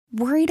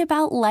Worried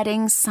about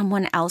letting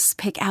someone else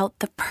pick out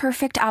the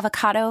perfect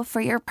avocado for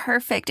your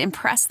perfect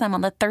impress them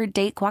on the third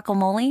date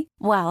guacamole?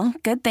 Well,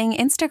 good thing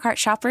Instacart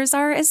shoppers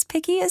are as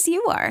picky as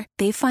you are.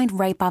 They find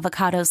ripe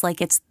avocados like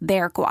it's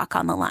their guac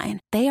on the line.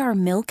 They are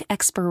milk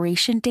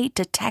expiration date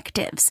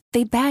detectives.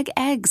 They bag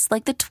eggs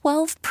like the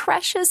 12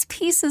 precious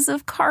pieces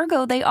of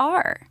cargo they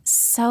are.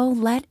 So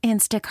let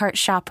Instacart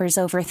shoppers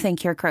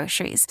overthink your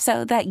groceries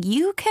so that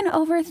you can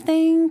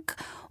overthink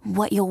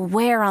what you'll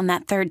wear on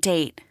that third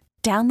date.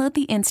 Download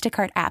the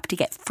Instacart app to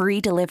get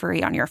free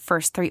delivery on your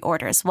first 3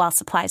 orders while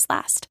supplies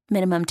last.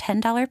 Minimum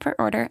 $10 per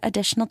order.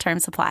 Additional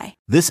terms apply.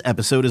 This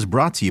episode is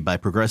brought to you by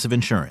Progressive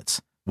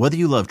Insurance. Whether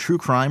you love true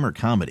crime or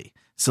comedy,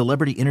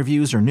 celebrity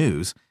interviews or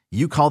news,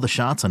 you call the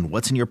shots on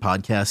what's in your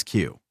podcast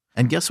queue.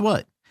 And guess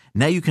what?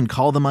 Now you can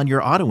call them on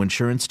your auto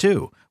insurance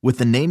too with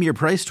the Name Your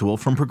Price tool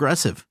from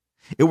Progressive.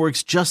 It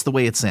works just the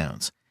way it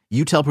sounds.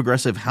 You tell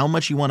Progressive how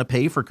much you want to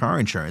pay for car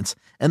insurance,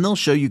 and they'll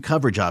show you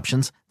coverage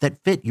options that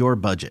fit your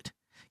budget.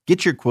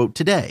 Get your quote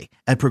today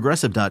at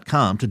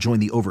Progressive.com to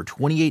join the over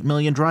 28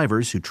 million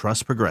drivers who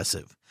trust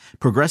Progressive.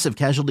 Progressive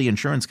Casualty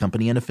Insurance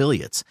Company and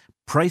Affiliates.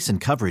 Price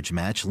and coverage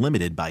match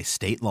limited by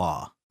state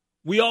law.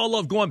 We all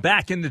love going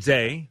back in the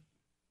day.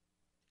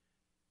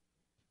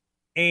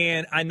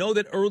 And I know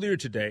that earlier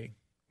today,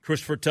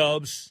 Christopher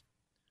Tubbs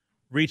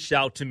reached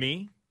out to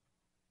me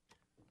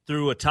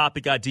through a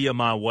topic idea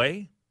my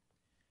way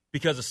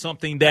because of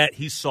something that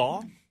he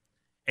saw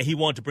and he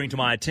wanted to bring to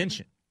my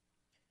attention.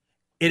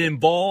 It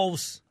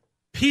involves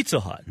Pizza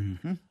Hut.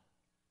 Mm-hmm.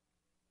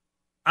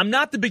 I'm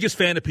not the biggest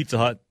fan of Pizza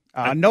Hut.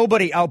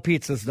 Nobody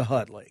out-pizzas the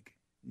Hut, like.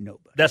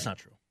 Nobody. That's not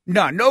true.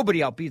 No,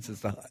 nobody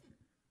out-pizzas the Hut.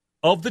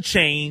 Of the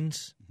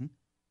chains,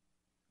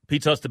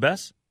 Pizza Hut's the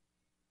best?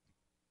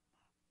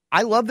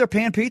 I love their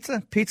pan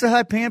pizza. Pizza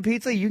Hut pan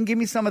pizza. You can give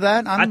me some of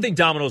that. I think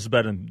Domino's is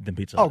better than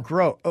Pizza Hut. Oh,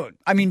 gross.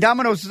 I mean,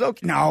 Domino's is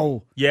okay.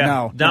 No. Yeah.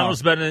 No. Domino's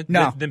is better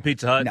than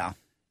Pizza Hut.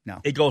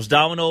 No. It goes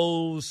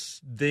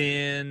Domino's,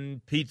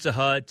 then Pizza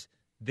Hut,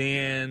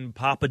 then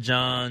Papa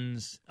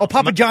John's. Oh,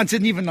 Papa John's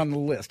isn't even on the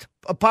list.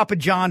 Papa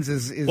John's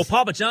is. Well,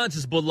 Papa John's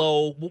is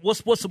below.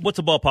 What's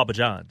above Papa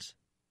John's?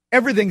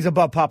 Everything's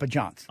above Papa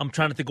John's. I'm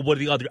trying to think of what are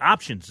the other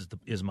options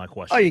is my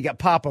question. Oh, you got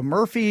Papa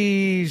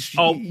Murphy's.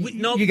 Oh,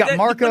 you got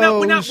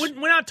Marco's.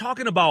 We're not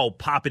talking about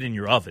pop it in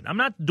your oven. I'm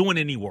not doing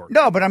any work.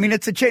 No, but I mean,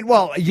 it's a chain.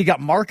 Well, you got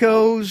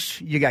Marco's.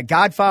 You got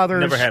Godfather's.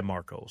 Never had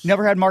Marco's.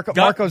 Never had Marco's.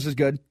 Marco's is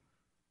good.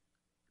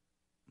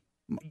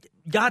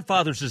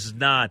 Godfather's is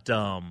not.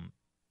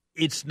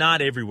 It's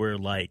not everywhere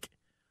like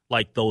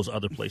those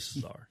other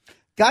places are.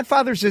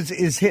 Godfather's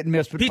is hit and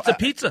miss. But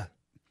Pizza.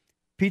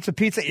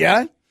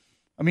 Yeah.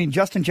 I mean,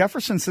 Justin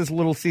Jefferson says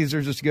Little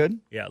Caesars is good.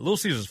 Yeah, Little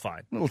Caesars is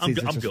fine. Little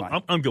Caesars I'm is good.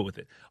 fine. I'm good with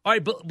it. All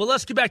right, but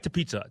let's get back to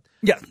Pizza Hut.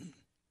 Yeah.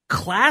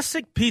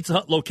 Classic Pizza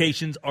Hut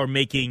locations are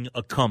making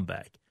a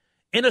comeback.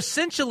 And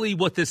essentially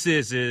what this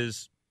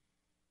is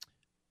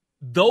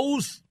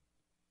those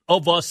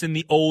of us in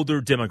the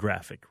older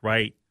demographic,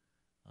 right?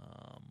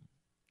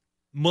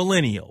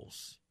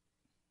 Millennials.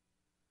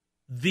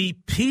 The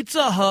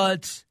Pizza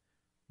Hut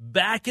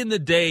back in the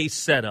day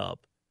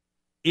setup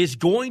is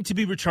going to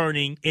be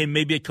returning in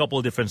maybe a couple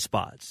of different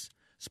spots.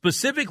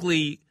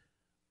 Specifically,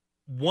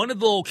 one of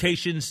the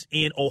locations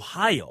in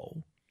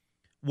Ohio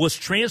was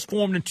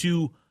transformed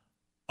into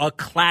a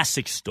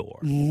classic store.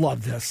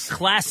 Love this.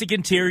 Classic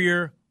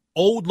interior,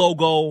 old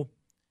logo,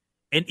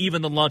 and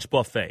even the lunch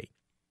buffet.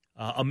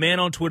 A man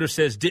on Twitter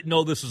says, didn't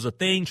know this was a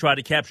thing, tried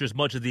to capture as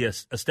much of the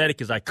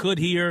aesthetic as I could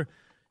here.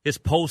 His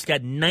post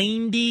got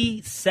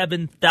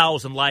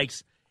 97,000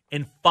 likes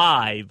and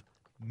 5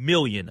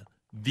 million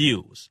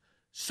views.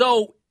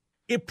 So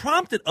it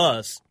prompted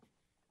us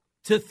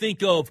to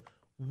think of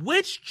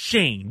which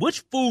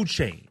food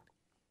chain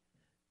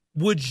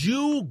would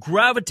you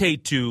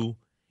gravitate to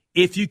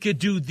if you could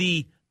do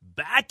the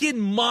back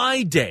in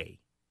my day,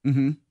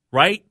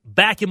 right?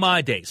 Back in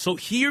my day. So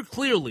here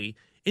clearly,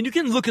 and you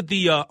can look at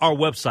the our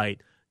website,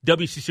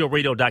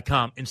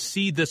 WCCORadio.com, and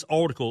see this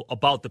article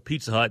about the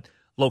Pizza Hut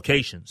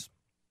locations,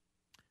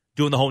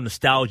 doing the whole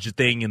nostalgia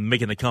thing and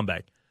making the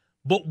comeback.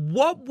 But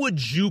what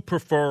would you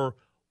prefer?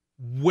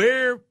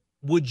 Where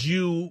would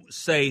you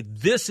say,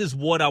 this is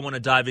what I want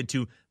to dive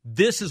into?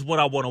 This is what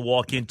I want to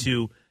walk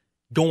into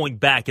going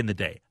back in the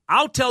day.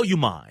 I'll tell you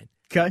mine.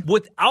 Okay.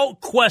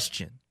 Without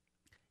question,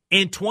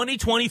 in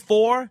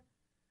 2024,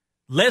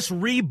 let's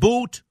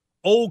reboot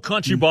Old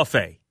Country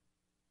Buffet.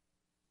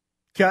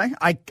 Okay.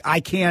 I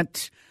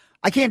can't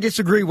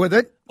disagree with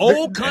it.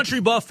 Old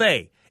Country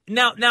Buffet.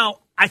 Now,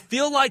 I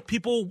feel like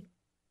people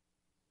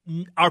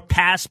are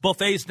past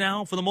buffets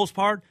now for the most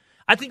part.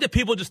 I think that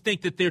people just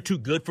think that they're too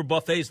good for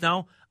buffets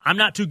now. I'm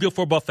not too good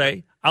for a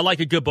buffet. I like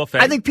a good buffet.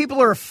 I think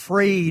people are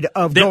afraid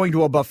of going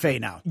to a buffet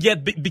now. Yeah,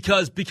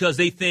 because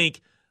they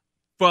think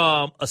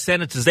from a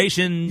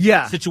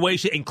sanitization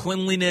situation and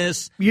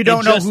cleanliness. You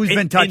don't know who's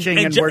been touching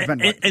and where's been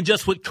what. And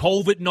just with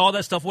COVID and all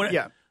that stuff. Whatever.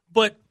 Yeah.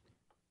 But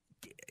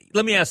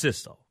let me ask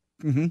this, though.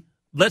 Mm-hmm.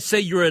 Let's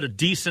say you're at a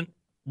decent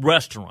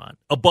restaurant,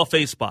 a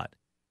buffet spot.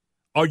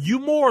 Are you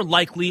more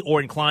likely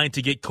or inclined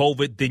to get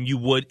COVID than you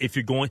would if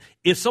you're going?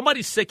 If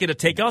somebody's sick at a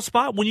takeout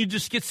spot, when you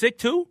just get sick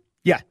too?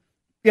 Yeah.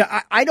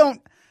 Yeah, I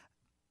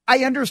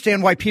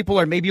understand why people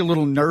are maybe a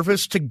little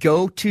nervous to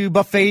go to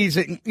buffets,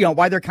 and,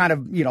 why they're kind of,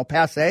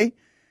 passé.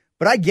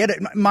 But I get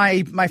it.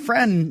 My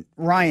friend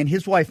Ryan,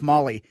 his wife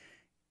Molly,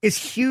 is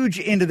huge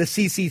into the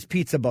CC's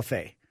Pizza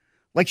Buffet.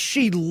 Like,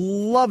 she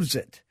loves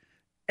it.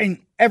 And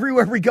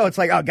everywhere we go, it's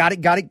like, oh, got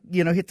it,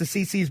 hit the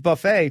CC's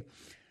Buffet.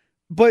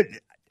 But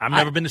I've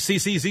never been to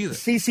CC's either.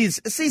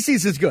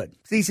 CC's is good.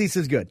 CC's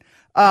is good.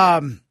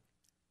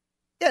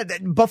 Yeah,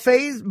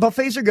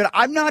 buffets are good.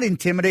 I'm not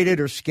intimidated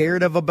or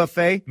scared of a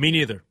buffet. Me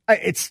neither.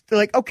 It's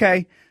like,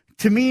 okay,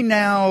 to me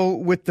now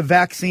with the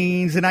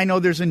vaccines, and I know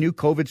there's a new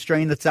COVID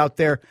strain that's out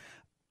there,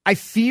 I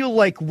feel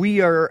like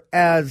we are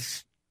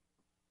as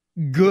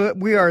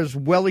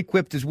well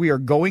equipped as we are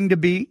going to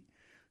be.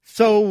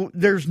 So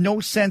there's no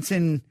sense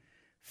in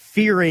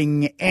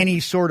fearing any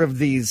sort of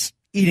these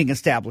eating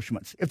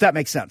establishments, if that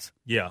makes sense.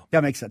 Yeah.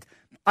 That makes sense.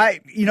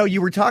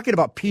 You were talking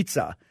about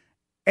pizza.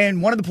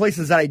 And one of the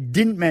places that I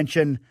didn't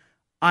mention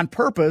on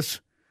purpose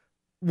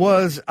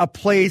was a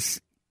place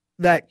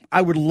that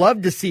I would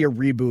love to see a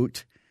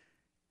reboot,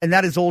 and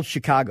that is Old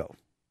Chicago.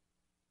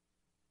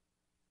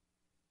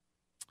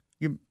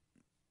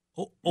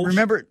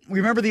 Remember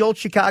the Old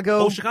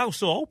Chicago? Old Chicago's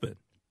still open.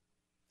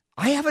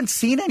 I haven't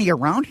seen any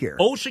around here.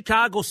 Old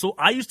Chicago. So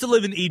I used to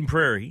live in Eden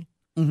Prairie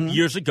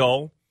years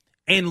ago,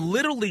 and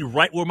literally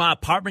right where my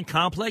apartment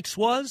complex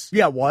was.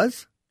 Yeah, it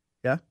was.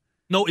 Yeah.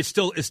 No, it's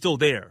still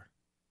there.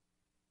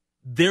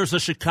 There's a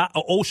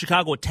Old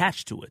Chicago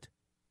attached to it.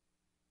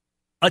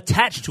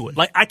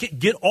 Like, I could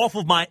get off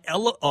of my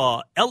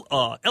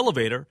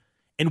elevator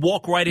and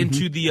walk right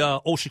into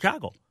the Old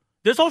Chicago.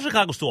 There's Old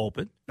Chicago still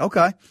open.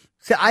 Okay.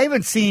 See, I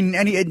haven't seen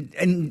any.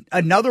 And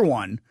another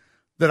one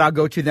that I'll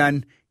go to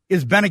then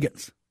is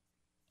Bennigan's.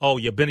 Oh,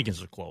 yeah,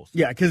 Bennigan's are closed.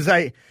 Yeah, because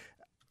I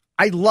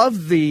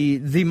love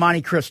the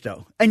Monte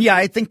Cristo, and yeah,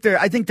 I think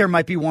there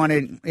might be one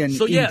in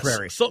Eden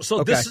Prairie. So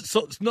hold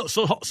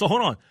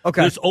on.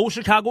 Okay, there's Old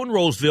Chicago in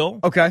Roseville.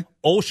 Okay,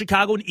 Old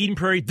Chicago in Eden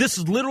Prairie. This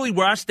is literally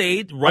where I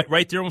stayed,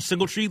 right there on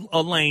Single Tree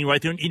Lane,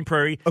 right there in Eden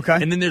Prairie. Okay,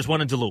 and then there's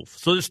one in Duluth.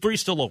 So there's 3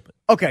 still open.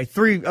 Okay,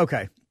 3.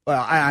 Okay,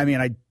 well,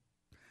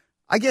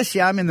 I guess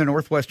I'm in the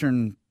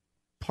northwestern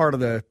part of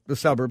the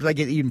suburbs. I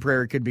get Eden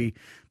Prairie could be.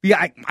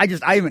 Yeah,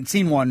 I haven't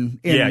seen one.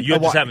 You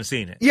just haven't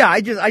seen it. Yeah,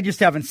 I just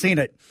haven't seen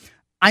it.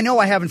 I know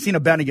I haven't seen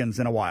a Bennigan's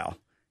in a while,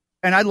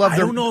 and I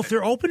don't know if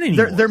they're open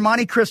anymore. They're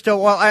Monte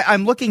Cristo. Well,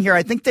 I'm looking here.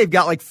 I think they've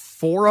got like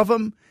 4 of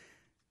them.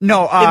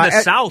 No, in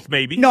the South,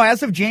 maybe. No,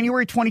 as of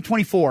January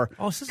 2024,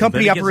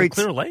 company operates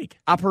Clear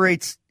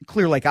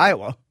Lake,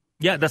 Iowa.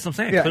 Yeah, that's what I'm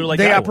saying. Yeah, Clear Lake,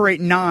 they Iowa.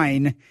 operate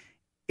 9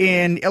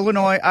 in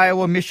Illinois,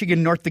 Iowa,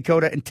 Michigan, North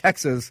Dakota, and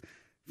Texas.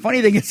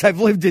 Funny thing is, I've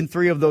lived in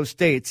 3 of those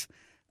states,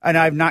 and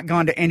I've not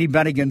gone to any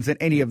Bennigan's in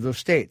any of those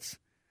states.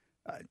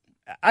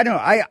 I don't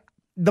know.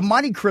 The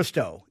Monte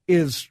Cristo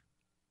is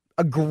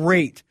a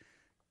great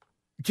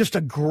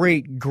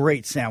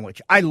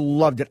sandwich. I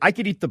loved it. I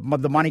could eat the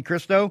Monte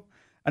Cristo,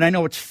 and I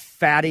know it's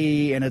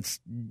fatty and it's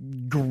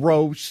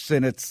gross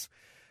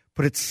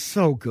but it's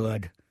so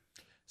good.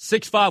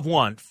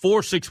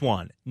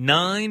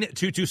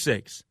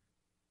 651-461-9226.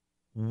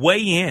 Weigh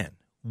in.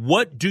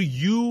 What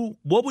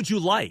would you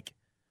like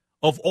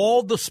of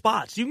all the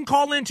spots? You can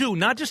call in too,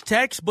 not just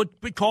text,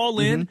 but call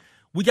in.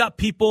 We got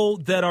people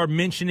that are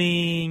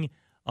mentioning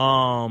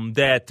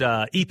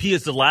that EP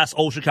is the last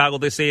Old Chicago,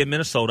 they say, in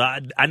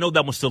Minnesota. I know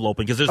that one's still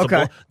open because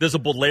there's a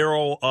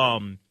Bolero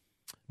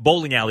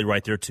bowling alley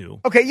right there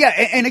too. Okay, yeah,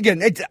 and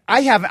again,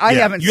 I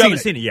haven't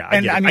seen it. Yeah,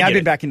 and I've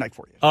been back in like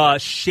 4 years.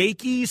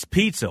 Shakey's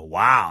Pizza.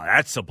 Wow,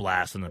 that's a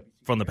blast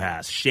from the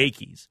past.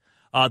 Shakey's.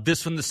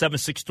 This from the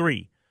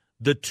 763.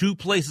 The 2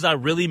 places I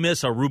really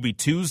miss are Ruby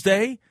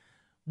Tuesday.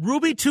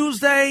 Ruby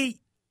Tuesday,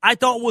 I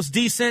thought was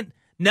decent.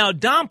 Now,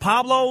 Don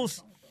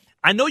Pablo's,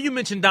 I know you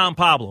mentioned Don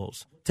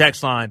Pablo's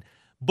text line,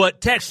 but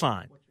text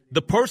line,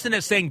 the person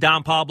that's saying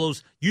Don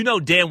Pablo's, you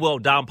know damn well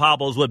Don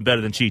Pablo's wasn't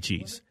better than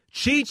Chi-Chi's.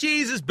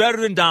 Chi-Chi's is better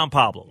than Don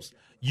Pablo's.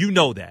 You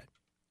know that.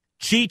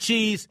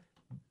 Chi-Chi's,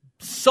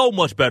 so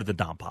much better than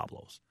Don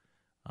Pablo's.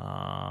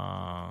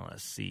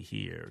 Let's see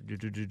here.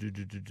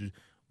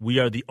 We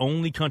are the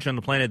only country on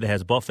the planet that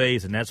has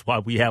buffets, and that's why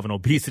we have an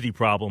obesity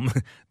problem.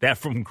 That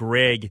from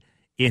Greg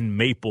in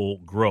Maple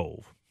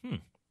Grove.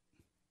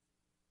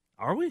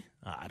 Are we?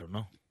 I don't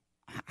know.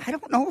 I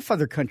don't know if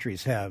other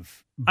countries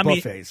have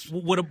buffets.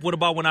 What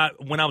about when I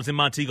was in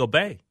Montego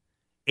Bay,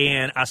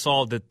 and I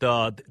saw that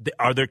are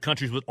there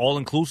countries with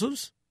all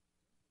inclusives?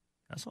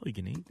 That's all you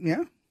can eat.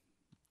 Yeah.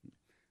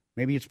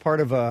 Maybe it's part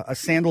of a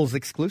Sandals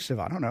exclusive.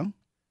 I don't know.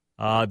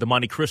 The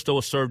Monte Cristo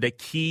is served at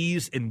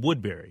Keys in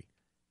Woodbury.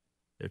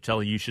 They're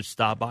telling you should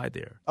stop by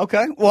there.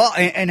 Okay. Well,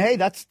 and hey,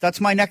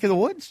 that's my neck of the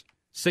woods.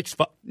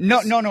 6'5". No,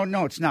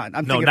 it's not.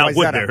 I'm thinking not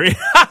Woodbury.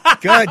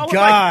 Good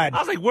God! I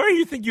was like, where do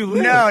you think you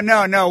live?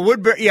 No.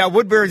 Woodbury. Yeah,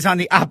 Woodbury's on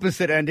the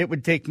opposite end. It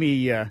would take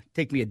me a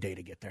day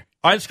to get there.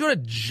 All right, let's go to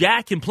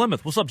Jack in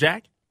Plymouth. What's up,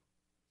 Jack?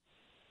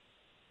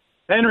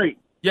 Henry.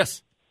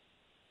 Yes.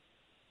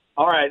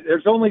 All right,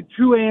 there's only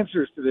two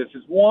answers to this.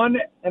 It's 1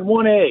 and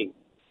 1A. If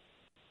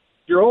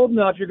you're old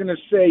enough, you're going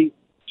to say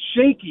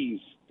Shakey's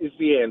is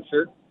the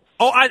answer.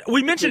 Oh,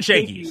 we mentioned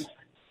Shakey's.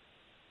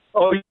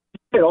 Oh,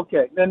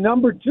 okay. Then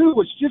number 2,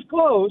 which just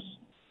closed,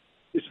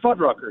 is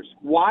Fuddruckers.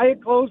 Why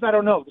it closed, I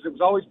don't know, because it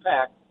was always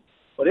packed,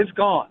 but it's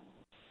gone.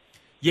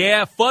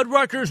 Yeah,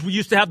 Fuddruckers, we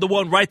used to have the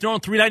one right there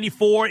on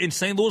 394 in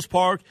St. Louis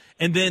Park,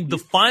 and then the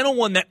final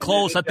one that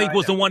closed, I think,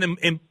 was the one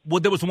in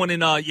there was one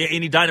in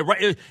Edina,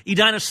 right?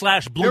 Edina /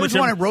 Bloomington. There was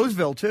one in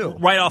Roseville too,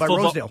 right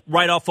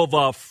off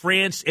of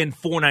France and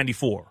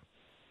 494.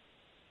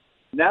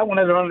 That one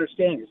I don't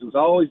understand because it was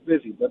always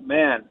busy, but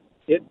man,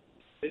 it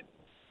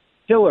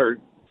killer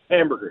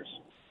hamburgers.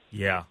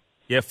 Yeah,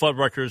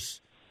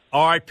 Fuddruckers.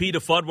 R.I.P. to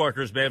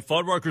Fuddruckers, man.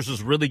 Fuddruckers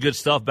was really good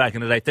stuff back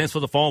in the day. Thanks for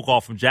the phone call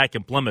from Jack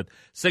in Plymouth.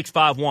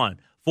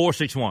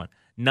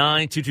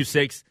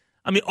 651-461-9226.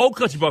 I mean, Old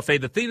Country Buffet,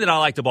 the thing that I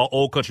liked about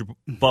Old Country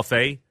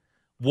Buffet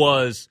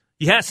was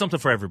you had something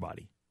for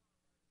everybody.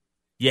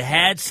 You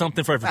had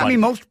something for everybody. I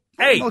mean,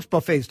 most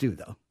buffets do,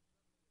 though.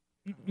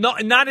 No,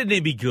 not that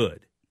it'd be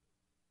good.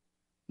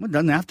 Well, it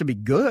doesn't have to be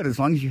good as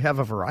long as you have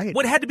a variety.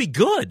 What had to be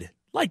good?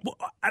 Like,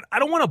 I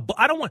don't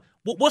want.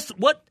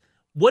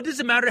 What does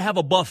it matter to have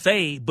a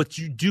buffet, but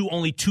you do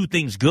only 2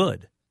 things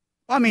good?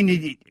 I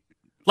mean,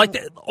 like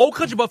the Old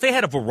Country Buffet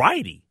had a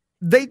variety.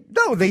 They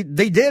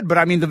did, but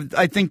I mean,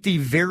 I think the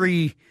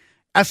very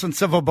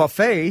essence of a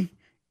buffet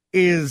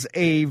is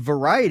a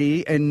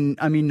variety, and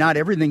I mean, not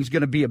everything's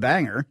going to be a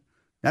banger.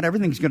 Not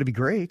everything's going to be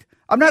great.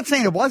 I'm not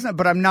saying it wasn't,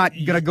 but I'm not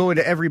going to go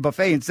into every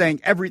buffet and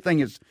saying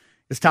everything is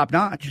top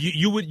notch.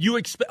 You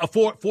expect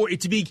for it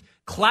to be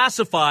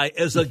classified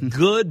as a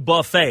good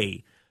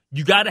buffet.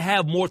 You got to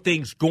have more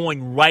things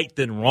going right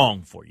than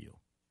wrong for you.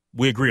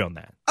 We agree on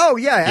that. Oh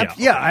yeah.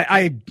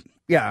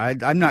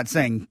 I'm not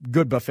saying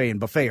good buffet and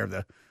buffet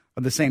are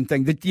the same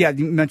thing. You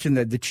mentioned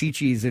the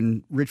Chi-Chi's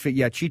and Richfield.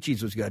 Yeah,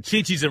 Chi-Chi's was good.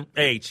 Chi-Chi's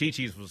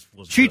was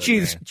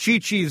Chi-Chi's good,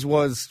 Chi-Chi's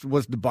was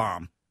the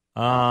bomb.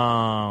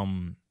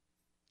 I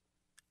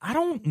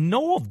don't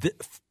know of the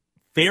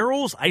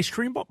Farrell's Ice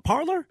Cream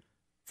Parlor.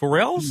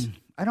 Farrell's?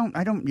 I don't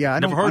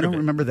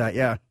remember that.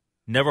 Yeah,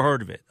 never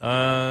heard of it.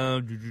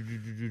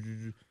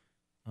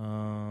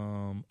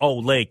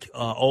 Lake.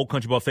 Old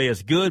Country Buffet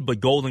is good, but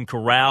Golden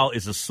Corral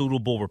is a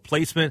suitable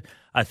replacement.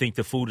 I think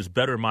the food is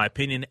better, in my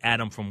opinion.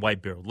 Adam from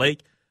White Bear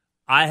Lake.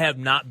 I have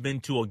not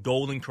been to a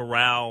Golden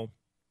Corral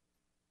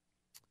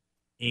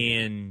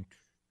in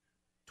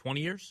 20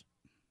 years.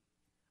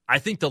 I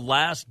think the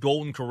last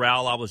Golden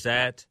Corral I was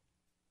at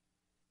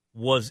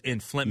was in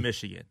Flint,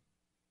 Michigan,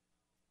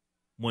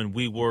 when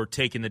we were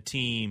taking the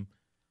team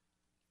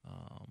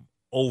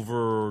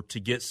over to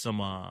get some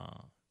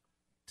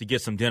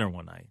dinner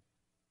one night.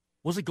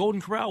 Was it Golden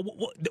Corral?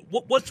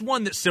 What's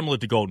one that's similar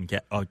to Golden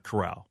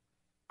Corral?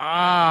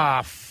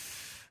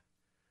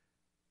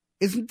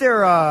 Isn't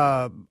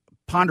there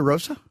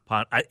Ponderosa?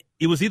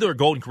 It was either a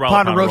Golden Corral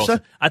Ponderosa? or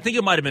Ponderosa. I think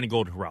it might have been a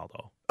Golden Corral,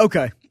 though.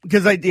 Okay,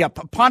 because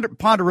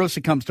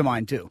Ponderosa comes to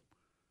mind, too.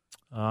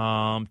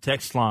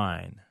 Text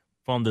line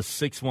from the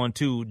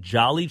 612,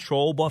 Jolly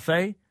Troll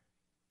Buffet.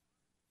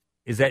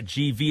 Is that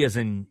GV as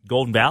in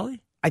Golden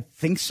Valley? I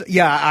think so.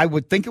 Yeah, I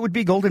would think it would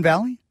be Golden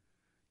Valley.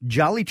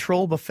 Jolly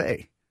Troll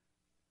Buffet.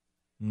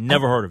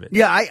 Never heard of it.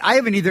 Yeah, I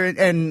haven't either.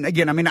 And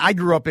again, I mean, I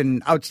grew up in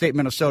outstate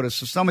Minnesota,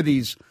 so some of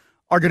these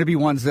are going to be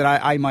ones that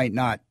I might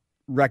not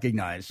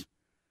recognize.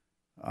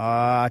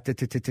 Just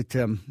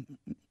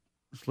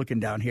looking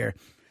down here.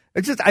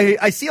 It's just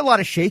I see a lot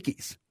of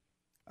Shakey's.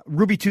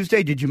 Ruby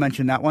Tuesday, did you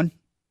mention that one?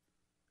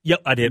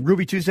 Yep, I did.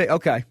 Ruby Tuesday,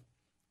 okay.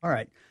 All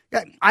right.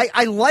 Yeah,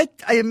 I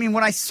mean,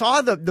 when I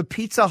saw the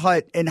Pizza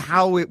Hut and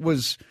how it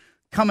was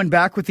coming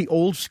back with the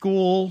old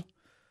school,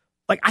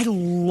 like, I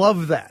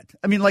love that.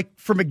 I mean, like,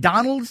 for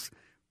McDonald's,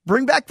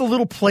 bring back the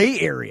little play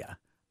area.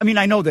 I mean,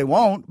 I know they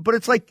won't, but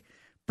it's like,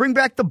 bring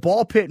back the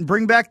ball pit and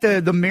bring back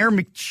the Mayor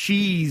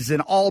McCheese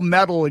and all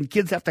metal, and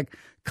kids have to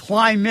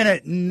climb in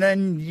it, and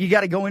then you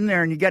got to go in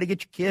there and you got to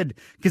get your kid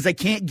because they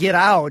can't get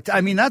out. I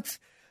mean, that's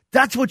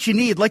what you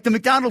need. Like the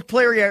McDonald's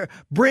play area,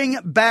 bring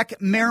back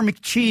Mayor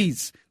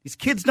McCheese. These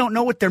kids don't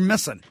know what they're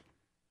missing.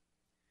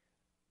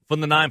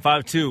 From the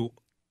 952,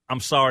 I'm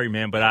sorry,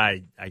 man, but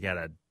I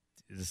gotta.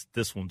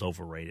 This one's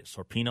overrated.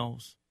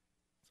 Sorpino's,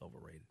 it's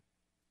overrated.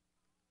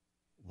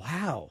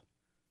 Wow.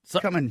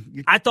 So,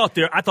 I thought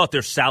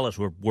their salads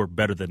were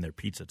better than their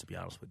pizza, to be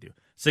honest with you.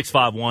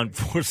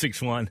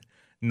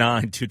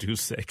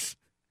 651-461-9226.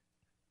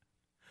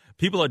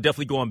 People are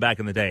definitely going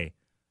back in the day.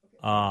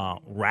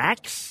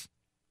 Rax,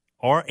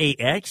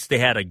 RAX, they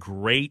had a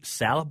great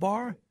salad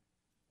bar.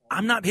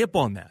 I'm not hip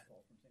on that.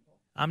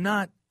 I'm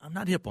not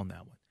hip on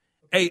that one.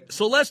 Hey,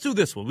 so let's do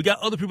this one. We got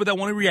other people that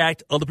want to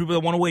react, other people that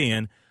want to weigh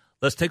in.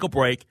 Let's take a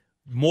break.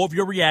 More of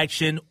your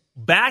reaction.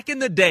 Back in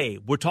the day,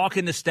 we're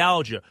talking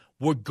nostalgia.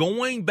 We're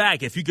going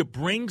back. If you could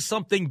bring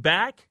something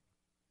back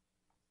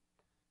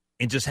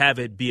and just have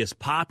it be as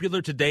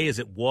popular today as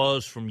it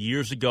was from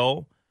years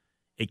ago,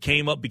 it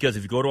came up because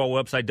if you go to our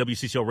website,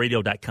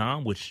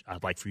 WCCOradio.com, which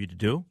I'd like for you to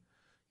do,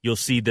 you'll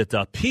see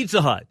that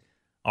Pizza Hut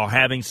are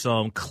having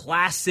some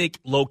classic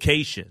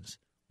locations.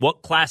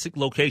 What classic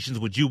locations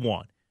would you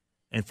want?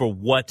 And for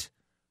what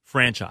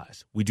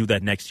franchise? We do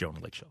that next year on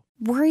The Lake Show.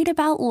 Worried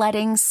about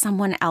letting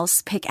someone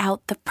else pick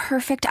out the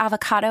perfect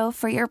avocado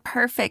for your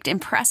perfect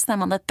impress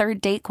them on the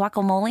third date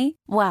guacamole?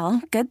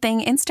 Well, good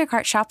thing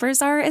Instacart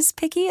shoppers are as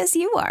picky as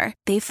you are.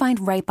 They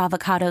find ripe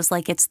avocados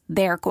like it's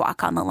their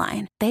guac on the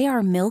line. They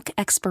are milk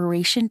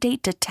expiration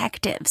date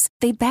detectives.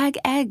 They bag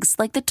eggs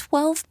like the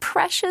 12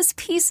 precious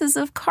pieces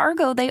of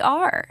cargo they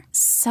are.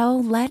 So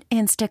let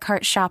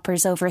Instacart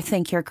shoppers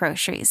overthink your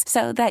groceries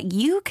so that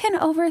you can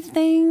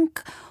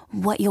overthink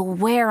what you'll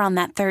wear on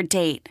that third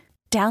date.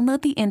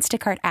 Download the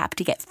Instacart app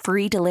to get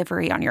free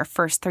delivery on your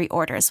first 3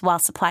 orders while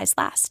supplies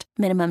last.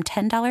 Minimum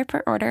 $10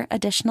 per order.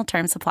 Additional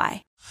terms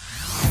apply.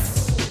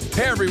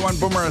 Hey everyone,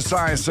 Boomer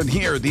Esiason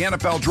here. The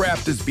NFL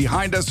Draft is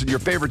behind us and your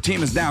favorite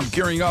team is now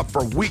gearing up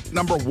for week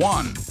number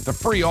 1. The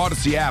free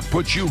Odyssey app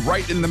puts you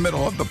right in the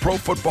middle of the pro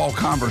football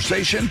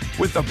conversation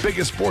with the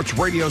biggest sports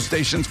radio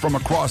stations from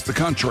across the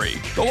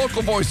country. The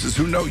local voices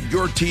who know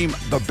your team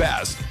the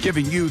best,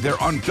 giving you their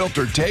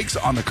unfiltered takes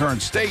on the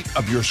current state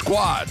of your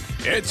squad.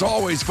 It's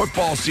always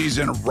football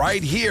season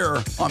right here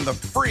on the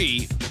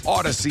free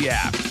Odyssey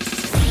app.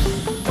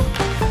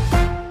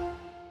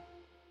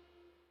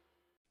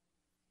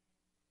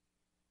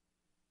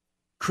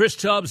 Chris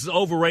Tubbs is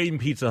overrating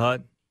Pizza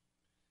Hut.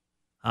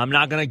 I'm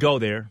not going to go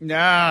there.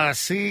 Nah,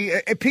 see,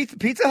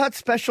 Pizza Hut's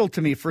special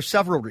to me for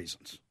several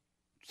reasons.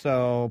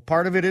 So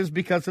part of it is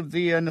because of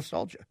the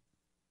nostalgia.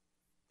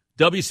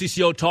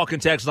 WCCO talk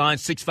and text line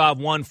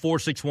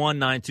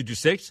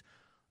 651-461-9226.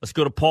 Let's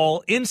go to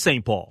Paul in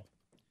St. Paul.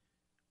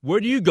 Where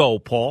do you go,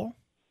 Paul?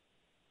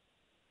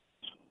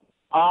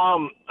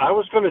 I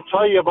was going to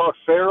tell you about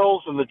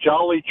Farrell's and the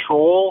Jolly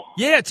Troll.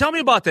 Yeah, tell me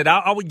about that.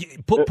 I would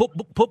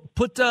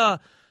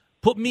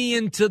put me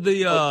into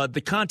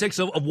the context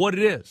of what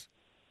it is.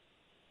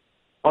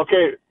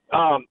 Okay,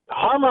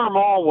 Harmar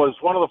Mall was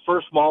one of the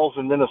first malls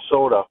in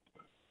Minnesota,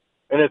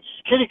 and it's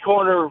kitty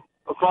corner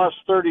across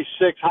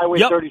 36, Highway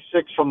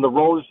 36 from the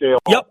Rosedale.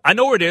 Yep, I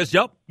know where it is.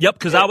 Yep,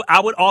 because I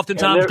would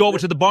oftentimes go over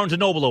to the Barnes &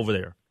 Noble over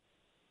there.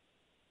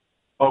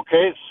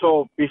 Okay,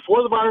 so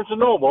before the Barnes &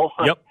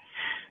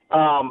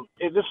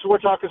 We're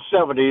talking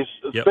 70s,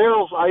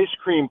 Farrell's Ice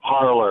Cream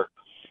Parlor.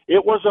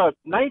 It was a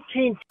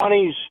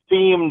 1920s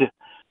themed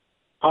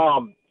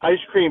ice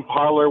cream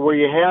parlor where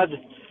you had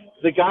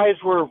the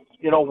guys were,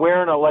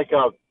 wearing a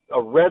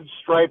red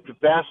striped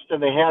vest,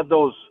 and they had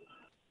those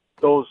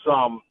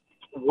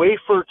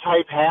wafer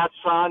type hats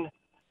on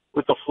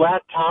with the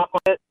flat top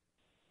on it.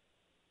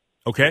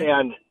 Okay.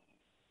 And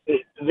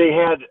they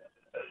had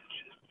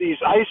these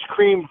ice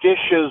cream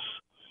dishes,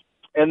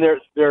 and their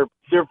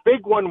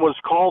big one was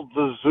called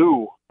the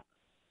Zoo,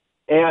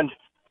 and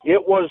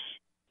it was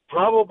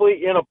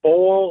probably in a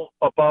bowl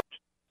about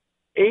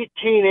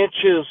 18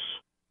 inches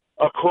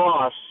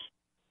across,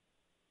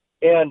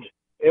 and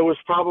it was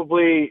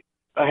probably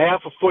a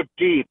half a foot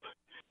deep,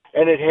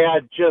 and it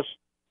had just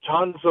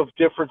tons of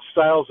different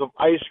styles of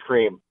ice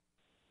cream.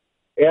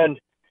 And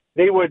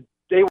they would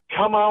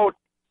come out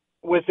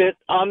with it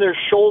on their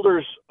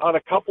shoulders on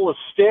a couple of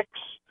sticks,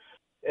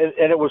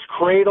 and it was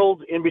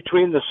cradled in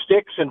between the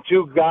sticks and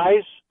 2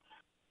 guys,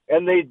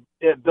 and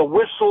the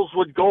whistles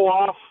would go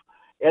off,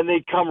 and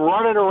they'd come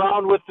running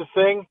around with the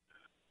thing.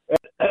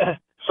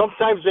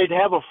 Sometimes they'd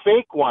have a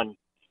fake one,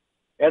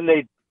 and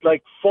they'd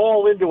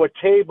fall into a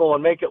table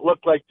and make it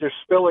look like they're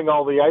spilling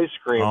all the ice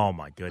cream. Oh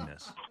my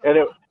goodness! And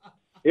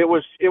it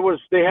was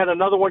they had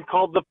another one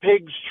called the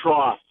Pig's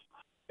Trough,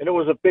 and it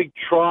was a big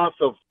trough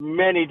of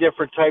many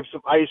different types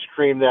of ice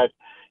cream that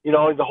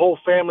the whole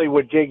family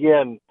would dig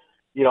in,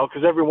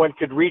 because everyone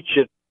could reach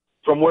it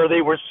from where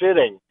they were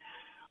sitting,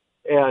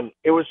 and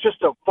it was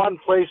just a fun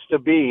place to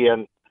be.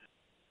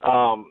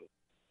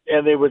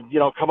 And they would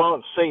come out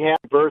and sing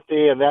happy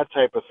birthday and that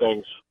type of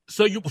things.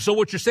 So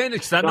what you're saying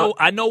is,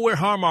 I know where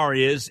Harmar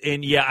is,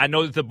 and I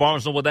know that the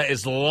Barnes & Noble that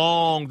is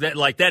long.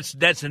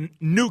 That's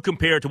new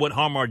compared to what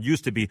Harmar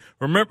used to be.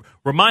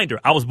 Reminder,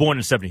 I was born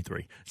in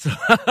 '73, so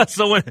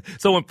when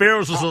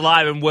Farrell's was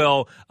alive and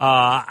well,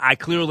 I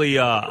clearly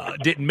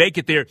didn't make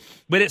it there.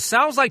 But it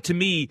sounds like to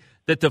me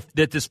that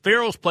this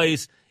Farrell's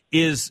place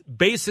is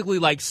basically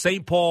like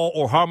St. Paul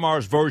or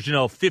Harmar's version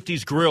of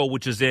 50s Grill,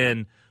 which is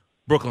in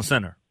Brooklyn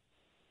Center.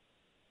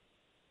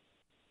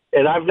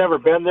 And I've never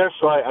been there,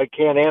 so I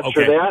can't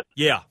answer that.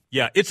 Yeah.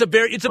 It's a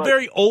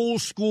very old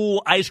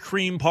school ice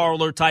cream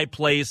parlor type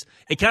place.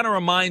 It kind of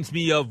reminds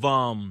me of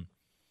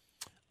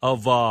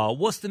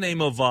what's the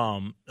name of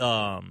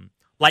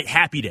like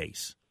Happy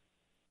Days?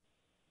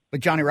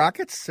 Like Johnny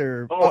Rockets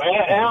or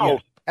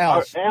Al's.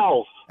 Al's.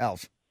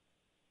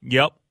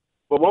 Yep.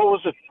 But what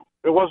was it?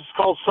 It was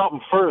called something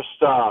first.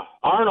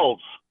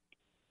 Arnold's.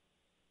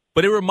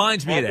 But it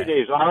reminds me of that. Happy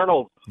Days,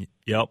 Arnold.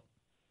 Yep.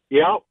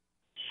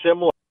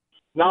 Similar.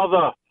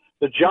 Now,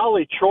 the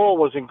Jolly Troll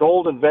was in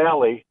Golden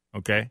Valley.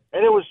 Okay.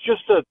 And it was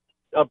just a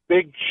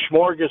big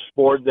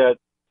smorgasbord I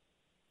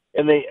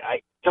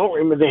don't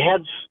remember,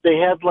 they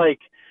had like,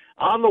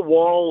 on the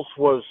walls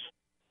was,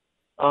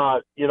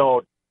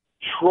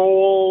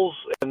 trolls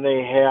and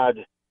they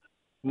had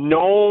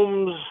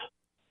gnomes,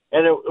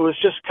 and it was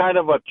just kind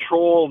of a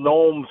troll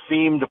gnome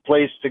themed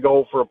place to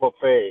go for a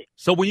buffet.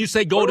 So when you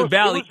say Golden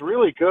Valley, it was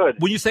really good.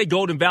 When you say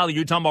Golden Valley,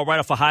 you're talking about right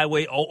off a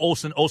highway,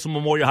 Olson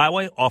Memorial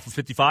Highway, off of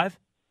 55?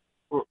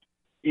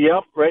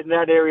 Yep, right in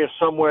that area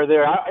somewhere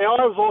there. I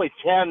was only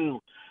 10,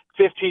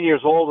 15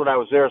 years old when I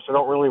was there, so I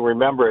don't really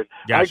remember it.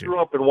 Gotcha. I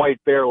grew up in White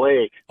Bear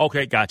Lake.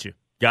 Okay, got you.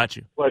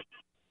 But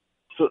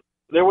so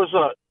there was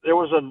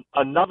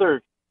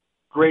another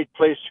great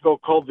place to go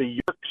called the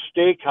York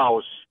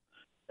Steakhouse,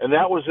 and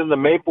that was in the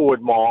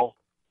Maplewood Mall,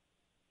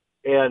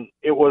 and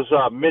it was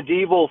a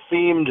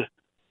medieval-themed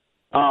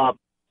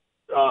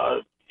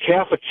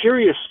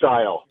cafeteria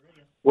style,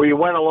 where you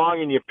went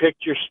along and you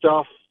picked your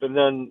stuff, and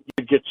then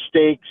you'd get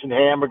steaks and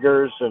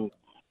hamburgers, and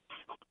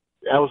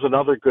that was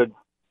another good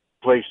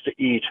place to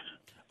eat.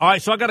 All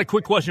right, so I got a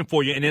quick question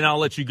for you, and then I'll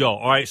let you go.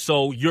 All right,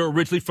 so you're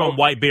originally from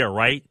White Bear,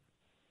 right?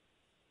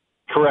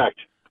 Correct.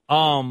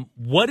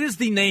 What is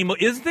the name?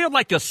 Is there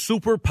like a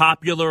super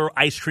popular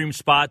ice cream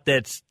spot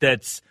that's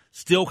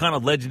still kind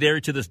of legendary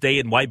to this day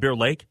in White Bear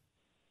Lake?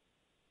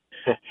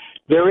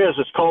 There is.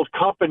 It's called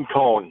Cup and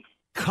Cone.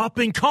 Cup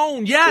and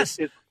Cone, yes.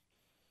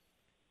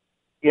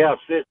 Yes.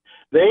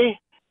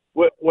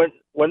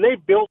 When they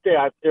built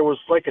that, there was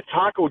like a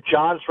Taco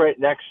John's right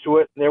next to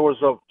it, and there was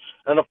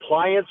an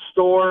appliance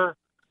store,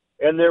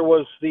 and there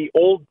was the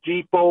old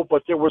depot,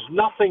 but there was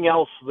nothing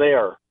else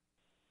there.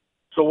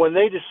 So when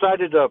they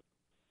decided to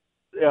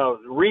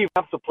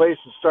revamp the place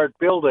and start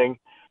building,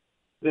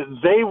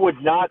 they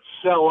would not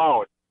sell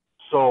out.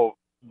 So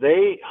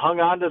they hung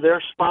on to their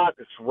spot.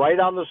 It's right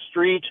on the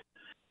street.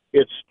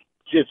 It's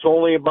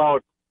only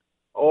about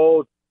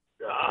 50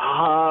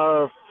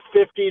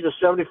 to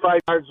 75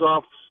 yards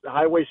off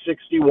Highway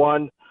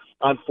 61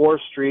 on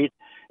 4th Street,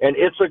 and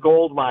it's a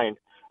gold mine.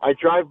 I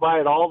drive by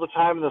it all the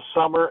time in the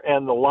summer,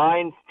 and the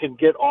line can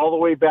get all the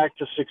way back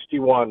to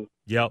 61.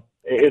 Yep.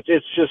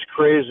 It's just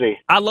crazy.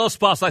 I love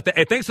spots like that.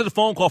 And thanks for the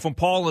phone call from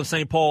Paul in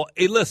St. Paul.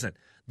 Hey, listen,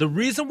 the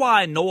reason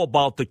why I know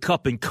about the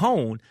Cup and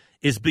Cone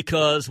is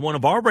because one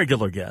of our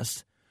regular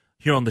guests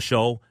here on the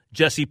show,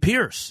 Jesse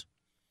Pierce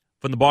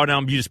from the Bar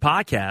Down Beauties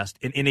podcast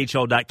and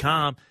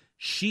NHL.com,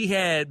 she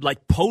had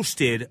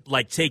posted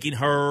taking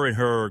her and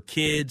her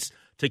kids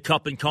to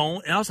Cup and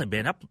Cone. And I was like,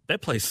 man,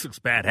 that place looks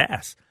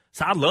badass.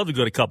 So I'd love to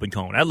go to Cup and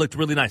Cone. That looked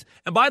really nice.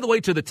 And by the way,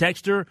 to the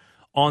texter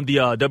on the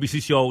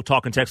WCCO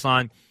talking text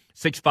line,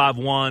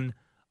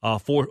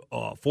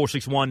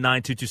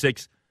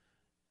 651-461-9226.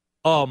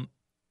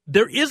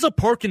 There is a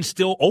Perkins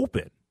still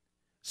open.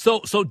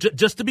 So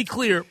just to be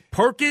clear,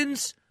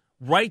 Perkins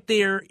right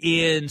there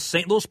in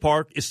St. Louis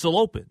Park is still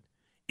open.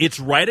 It's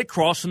right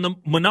across from the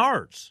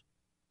Menards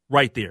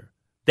right there.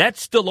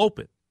 That's still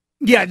open.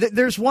 Yeah,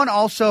 there's one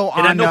also on.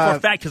 And I know for a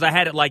fact because I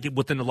had it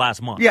within the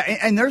last month. Yeah,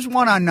 and there's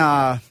one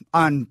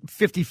on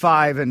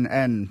 55 and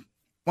I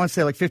want to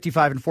say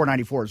 55 and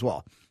 494 as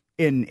well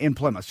in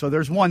Plymouth. So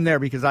there's one there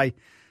because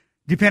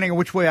depending on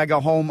which way I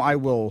go home, I'll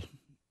go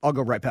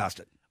right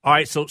past it. All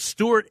right, so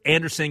Stuart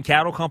Anderson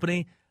Cattle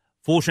Company,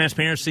 full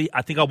transparency,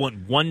 I think I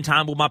went one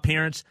time with my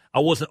parents. I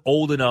wasn't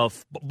old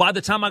enough. By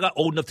the time I got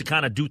old enough to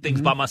kind of do things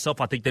by myself,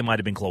 I think they might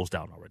have been closed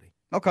down already.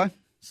 Okay.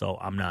 So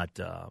I'm not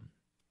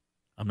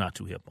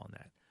too hip on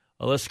that.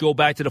 Let's go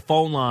back to the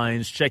phone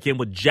lines, check in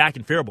with Jack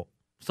in Faribault.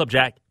 What's up,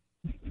 Jack?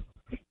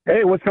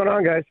 Hey, what's going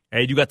on, guys?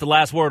 Hey, you got the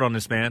last word on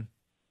this, man.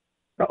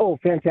 Oh,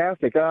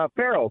 fantastic.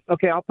 Farrell.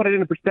 Okay, I'll put it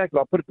into perspective.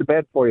 I'll put it to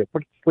bed for you,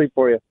 put it to sleep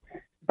for you.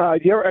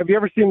 Have you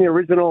ever seen the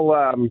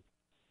original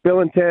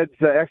Bill and Ted's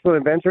Excellent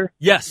Adventure?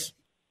 Yes.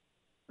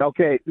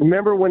 Okay,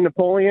 remember when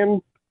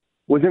Napoleon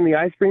was in the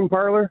ice cream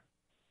parlor?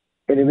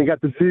 And then they got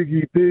the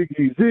Ziggy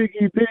Piggy.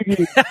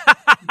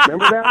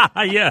 Remember that?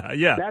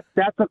 Yeah.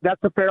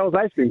 That's the Farrell's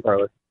ice cream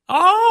parlor.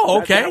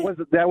 Oh, okay.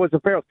 That was the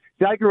Farrell's.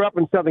 See, I grew up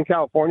in Southern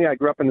California. I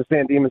grew up in the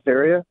San Dimas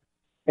area,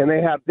 and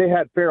they had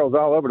Farrell's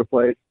all over the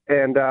place.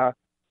 And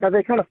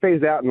they kind of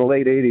phased out in the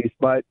late '80s,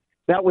 but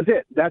that was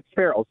it. That's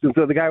Farrell's. And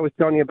so the guy was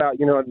telling you about,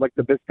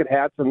 the biscuit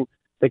hats, and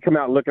they come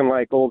out looking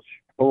like old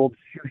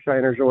shoe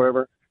shiners or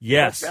whatever.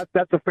 Yes,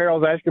 that's the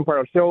Farrell's ice cream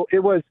parlor. So it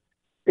was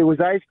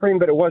ice cream,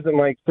 but it wasn't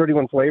like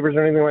 31 flavors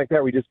or anything like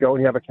that. We just go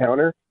and you have a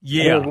counter.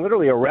 Yeah. And it was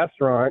literally a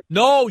restaurant.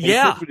 No,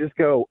 yeah. Kids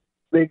would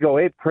they'd go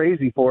ape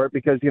crazy for it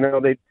because,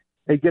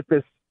 they get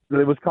this,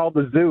 it was called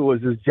the Zoo,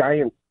 was this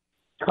giant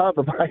tub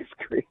of ice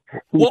cream.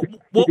 You could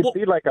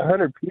feed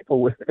 100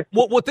 people with it.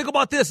 Well, think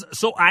about this.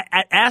 So I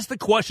asked the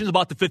questions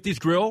about the 50s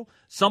Grill.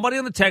 Somebody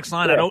on the text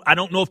line, yeah. I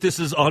don't know if this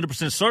is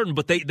 100% certain,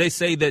 but they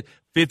say that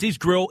 50s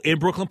Grill in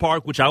Brooklyn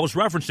Park, which I was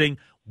referencing,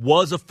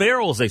 was a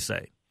Farrell's, they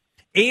say.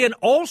 And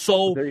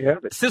also,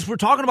 since we're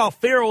talking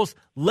about Farrell's,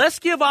 let's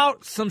give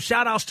out some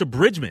shout-outs to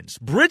Bridgman's.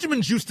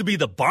 Bridgman's used to be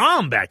the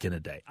bomb back in the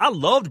day. I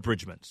loved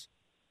Bridgman's.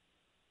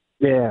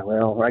 Yeah,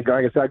 well, like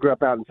I said, I grew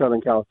up out in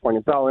Southern California.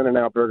 It's all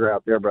In-N-Out Burger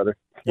out there, brother.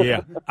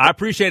 Yeah, I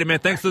appreciate it, man.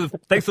 Thanks for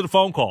the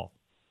phone call.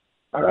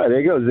 All right,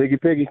 there you go,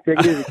 Ziggy Piggy. Take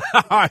it easy.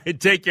 All right,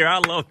 take care. I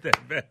love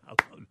that, man.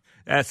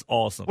 That's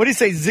awesome. What do you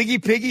say,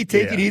 Ziggy Piggy,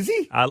 take it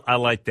easy? I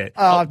like that.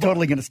 Oh, I'm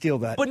totally going to steal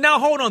that. But now,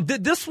 hold on.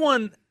 This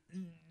one,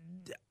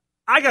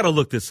 I got to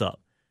look this up.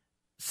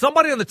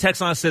 Somebody on the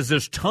text line says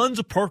there's tons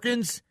of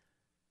Perkins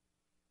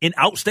in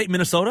outstate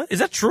Minnesota. Is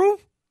that true?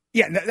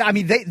 Yeah, I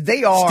mean,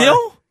 they are.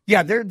 Still?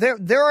 Yeah,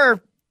 there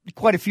are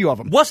quite a few of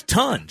them. What's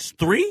tons?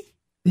 3?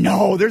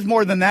 No, there's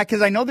more than that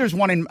because I know there's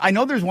one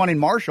in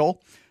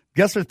Marshall.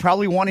 Guess there's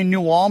probably one in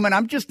New Ulm, and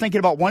I'm just thinking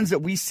about ones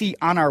that we see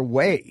on our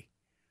way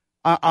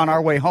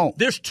home.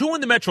 There's 2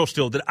 in the metro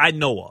still that I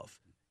know of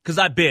because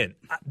I've been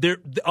there.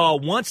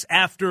 Once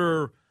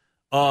after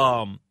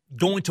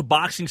going to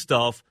boxing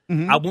stuff,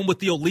 I went with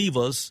the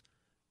Olivas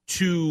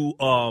to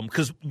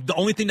because the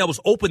only thing that was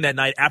open that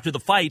night after the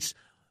fights,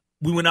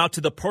 we went out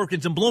to the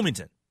Perkins in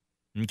Bloomington.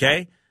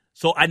 Okay,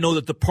 so I know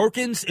that the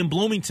Perkins in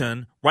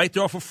Bloomington, right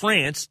there off of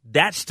France,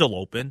 that's still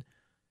open.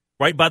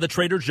 Right by the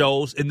Trader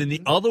Joe's, and then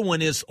the other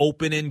one is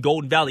open in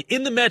Golden Valley,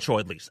 in the metro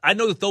at least. I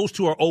know that those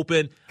 2 are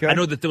open. Okay. I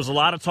know that there was a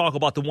lot of talk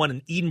about the one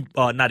in Eden,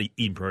 not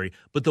Eden Prairie,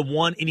 but the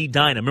one in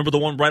Edina. Remember the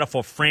one right off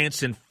of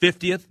France and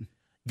 50th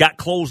got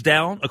closed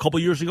down a couple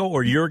years ago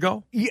or a year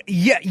ago?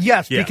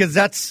 Yes, because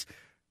that's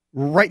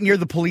right near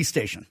the police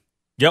station.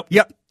 Yep.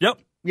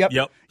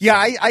 Yeah,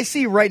 I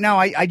see right now,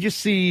 I just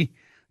see,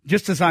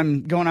 just as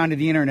I'm going onto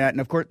the internet, and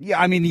of course,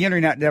 the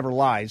internet never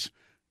lies,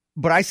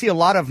 but I see a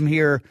lot of them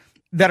here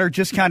that are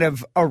just kind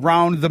of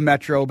around the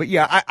metro. But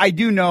yeah, I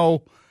do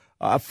know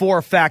for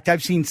a fact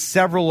I've seen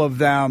several of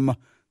them.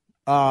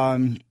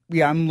 I'm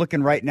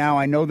looking right now.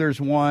 I know there's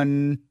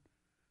one.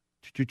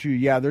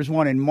 Yeah, there's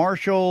one in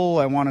Marshall.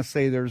 I want to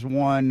say there's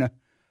one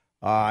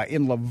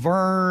in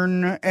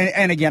Laverne.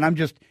 And again, I'm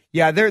just,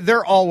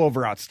 they're all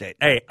over outstate.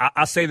 Hey,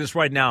 I'll say this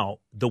right now.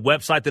 The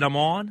website that I'm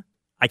on,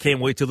 I can't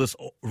wait till this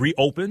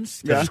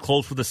reopens because it's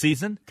closed for the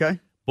season.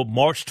 Okay. But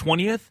March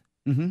 20th,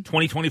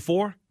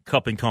 2024,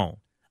 Cup and Cone.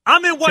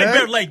 I'm in White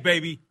Bear Lake,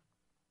 baby.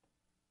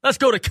 Let's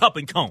go to Cup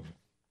and Cone.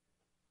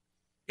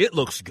 It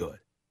looks good.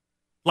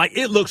 Like,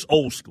 it looks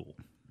old school.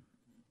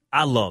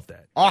 I love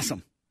that.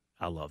 Awesome.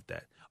 I love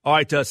that. All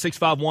right,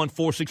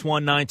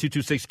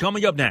 651-461-9226.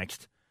 Coming up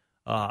next,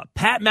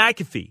 Pat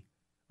McAfee.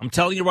 I'm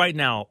telling you right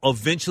now,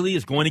 eventually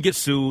is going to get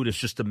sued. It's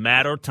just a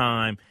matter of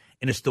time,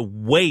 and it's the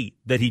way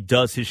that he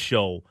does his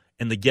show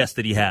and the guests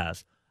that he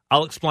has.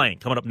 I'll explain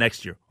coming up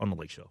next year on The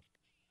Lake Show.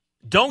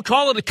 Don't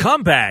call it a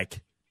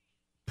comeback.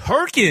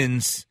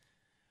 Perkins,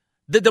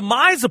 the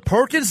demise of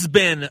Perkins has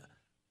been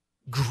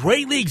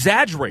greatly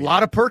exaggerated. A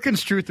lot of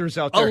Perkins truthers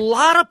out there. A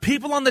lot of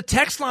people on the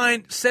text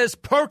line says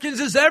Perkins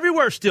is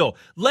everywhere still.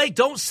 Lake,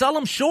 don't sell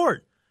him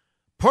short.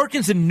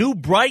 Perkins in New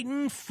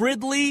Brighton,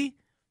 Fridley,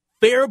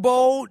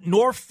 Faribault,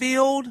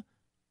 Northfield,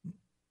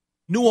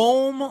 New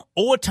Ulm,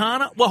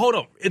 Owatonna. Well, hold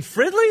on. In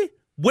Fridley?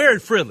 Where in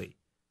Fridley?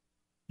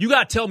 You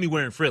got to tell me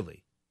where in Fridley.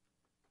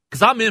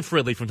 Because I'm in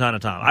Fridley from time to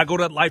time. I go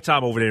to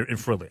Lifetime over there in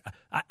Fridley.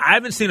 I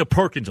haven't seen a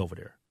Perkins over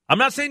there. I'm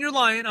not saying you're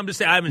lying. I'm just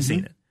saying I haven't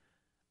seen it.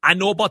 I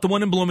know about the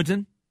one in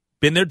Bloomington.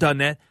 Been there, done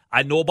that.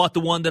 I know about the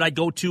one that I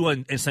go to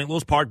in St.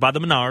 Louis Park by the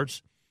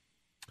Menards.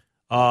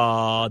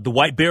 The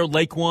White Bear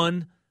Lake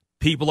one,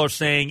 people are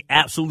saying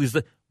absolutely is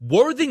the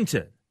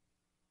Worthington.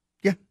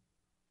 Yeah.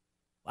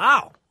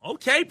 Wow.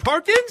 Okay,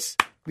 Perkins?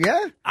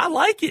 Yeah. I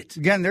like it.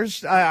 Again,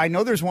 I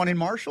know there's one in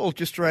Marshall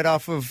just right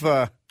off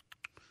of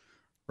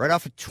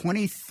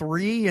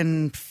 23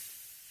 and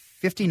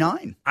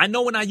 59. I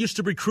know when I used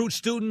to recruit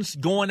students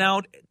going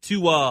out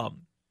to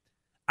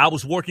I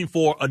was working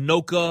for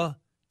Anoka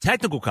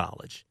Technical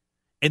College,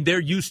 and there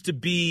used to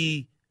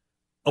be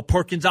a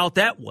Perkins out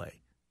that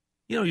way.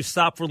 You know, you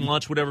stop for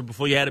lunch, whatever,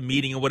 before you had a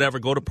meeting or whatever,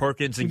 go to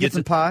Perkins and get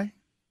some pie?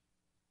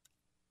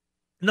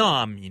 No,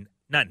 I mean,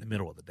 not in the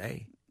middle of the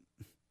day.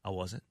 I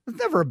wasn't. It's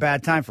never a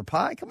bad time for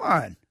pie. Come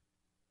on.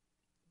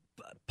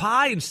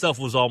 Pie and stuff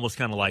was almost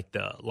kind of like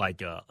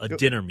a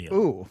dinner meal.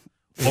 Ooh.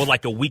 Or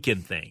like a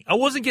weekend thing. I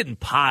wasn't getting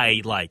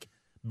pie like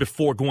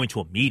before going to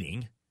a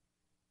meeting.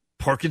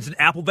 Perkins and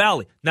Apple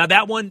Valley. Now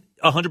that one,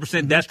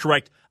 100%, that's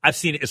correct. I've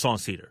seen it. It's on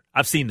Cedar.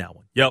 I've seen that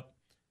one. Yep.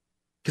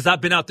 Because I've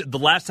been out there. The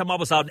last time I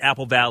was out in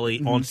Apple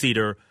Valley on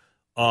Cedar,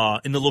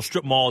 in the little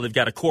strip mall, they've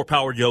got a core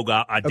powered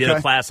yoga. I did a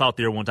class out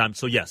there one time.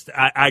 So yes,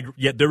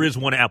 there is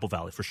one in Apple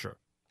Valley for sure.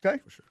 Okay.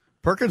 For sure.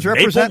 Perkins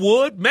represent.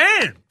 Maplewood,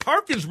 man.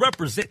 Perkins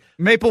represent.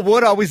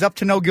 Maplewood always up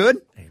to no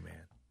good. Hey man,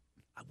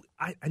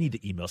 I need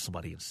to email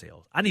somebody in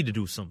sales. I need to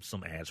do some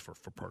ads for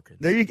Perkins.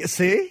 There you go.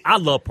 See, I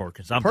love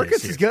Perkins.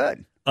 Perkins is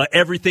good.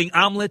 Everything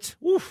omelets.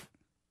 Oof.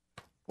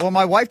 Well,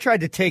 my wife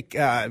tried to take.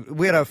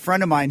 We had a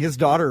friend of mine. His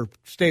daughter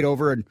stayed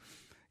over and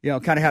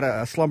kind of had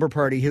a slumber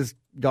party. His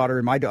daughter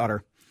and my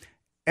daughter.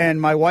 And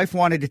my wife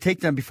wanted to take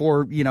them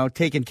before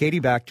taking Katie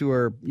back to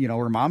her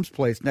her mom's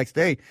place next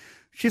day.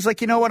 She's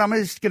like, you know what? I'm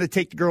just going to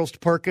take the girls to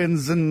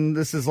Perkins, and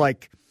this is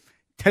like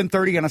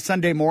 10:30 on a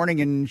Sunday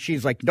morning. And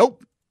she's like,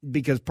 nope,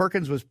 because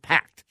Perkins was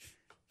packed.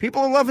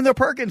 People are loving their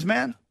Perkins,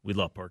 man. We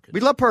love Perkins. We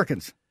love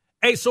Perkins.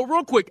 Hey, so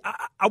real quick,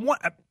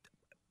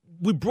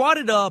 we brought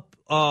it up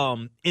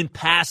in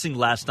passing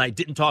last night.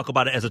 Didn't talk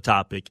about it as a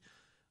topic,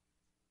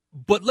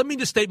 but let me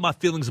just state my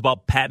feelings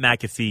about Pat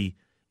McAfee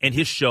and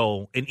his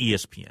show in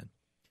ESPN.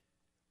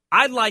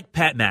 I like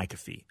Pat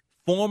McAfee,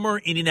 former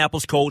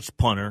Indianapolis Colts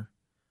punter.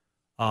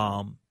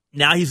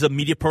 Now he's a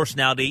media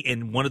personality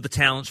and one of the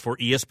talents for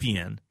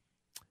ESPN.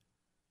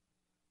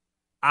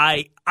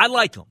 I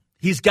like him.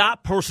 He's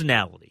got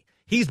personality.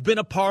 He's been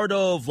a part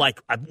of,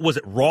 was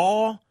it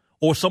Raw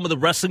or some of the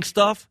wrestling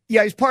stuff?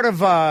 Yeah, he's part of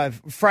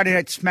Friday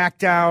Night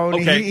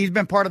SmackDown. Okay. He's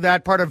been part of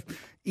that, part of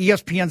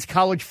ESPN's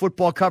college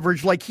football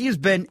coverage. He's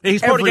been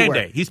He's everywhere. Part of Game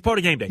Day. He's part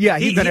of Game Day. Yeah,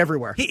 he's been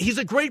everywhere. He's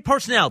a great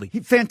personality.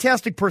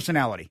 Fantastic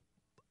personality.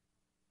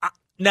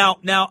 Now,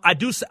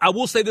 I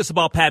will say this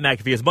about Pat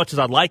McAfee. As much as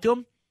I like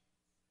him,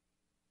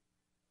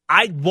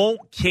 I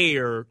won't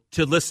care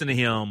to listen to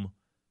him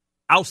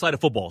outside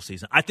of football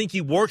season. I think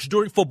he works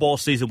during football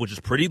season, which is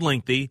pretty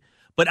lengthy.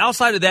 But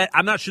outside of that,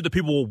 I'm not sure that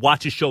people will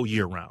watch his show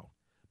year-round.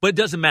 But it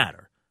doesn't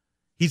matter.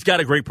 He's got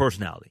a great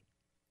personality.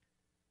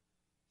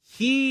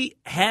 He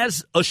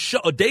has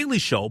a daily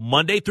show,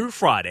 Monday through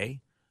Friday,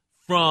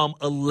 from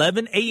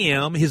 11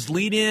 a.m. His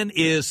lead-in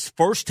is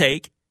First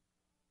Take.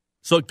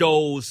 So it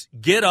goes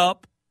Get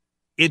Up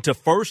into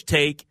First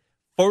Take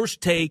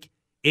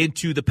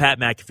into the Pat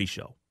McAfee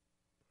Show.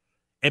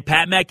 And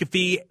Pat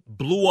McAfee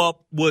blew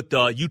up with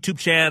the YouTube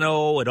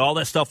channel and all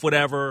that stuff,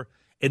 whatever,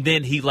 and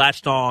then he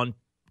latched on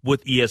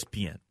with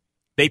ESPN.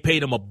 They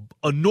paid him an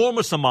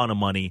enormous amount of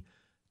money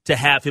to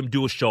have him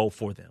do a show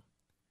for them.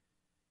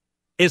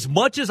 As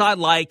much as I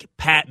like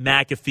Pat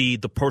McAfee,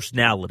 the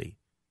personality,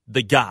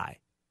 the guy,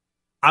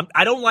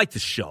 I don't like the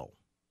show,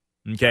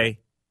 okay?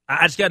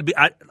 I just got to be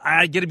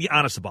I got to be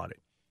honest about it.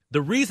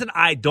 The reason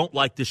I don't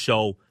like this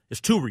show is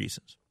two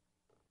reasons.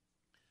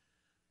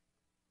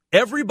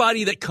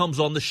 Everybody that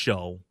comes on the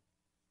show,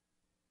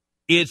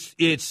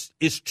 it's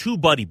too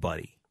buddy.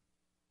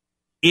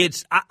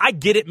 I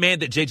get it, man,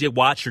 that J.J.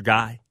 Watt's your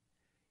guy.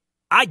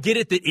 I get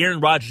it that Aaron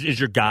Rodgers is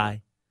your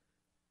guy.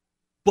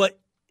 But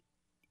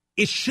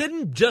it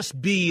shouldn't just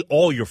be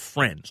all your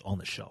friends on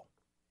the show.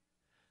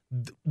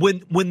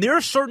 When there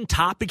are certain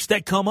topics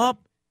that come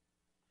up,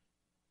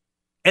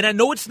 and I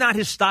know it's not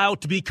his style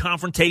to be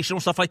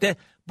confrontational, stuff like that,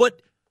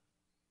 but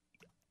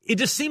it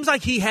just seems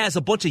like he has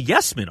a bunch of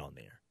yes men on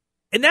there.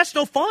 And that's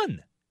no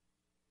fun.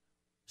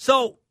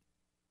 So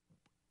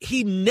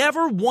he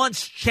never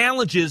once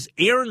challenges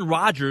Aaron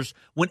Rodgers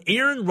when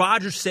Aaron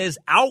Rodgers says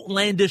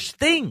outlandish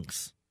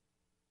things.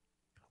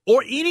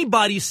 Or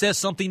anybody says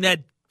something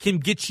that can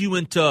get you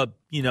into,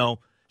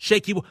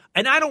 shaky.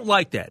 And I don't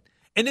like that.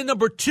 And then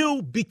number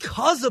two,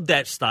 because of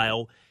that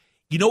style,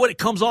 you know what it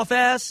comes off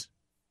as?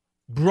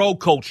 Bro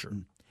culture.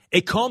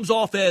 It comes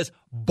off as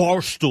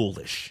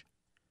barstoolish.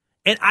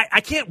 And I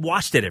can't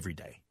watch that every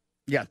day.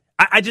 Yeah.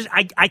 I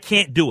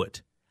can't do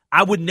it.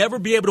 I would never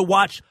be able to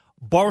watch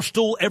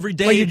Barstool every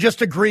day. Well, you're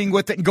just agreeing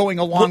with it and going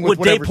along with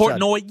Dave whatever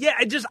Portnoy. Yeah,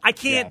 I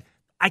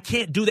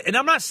can't do that. And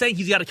I'm not saying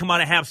he's got to come out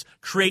and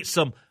create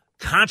some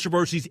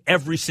controversies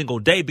every single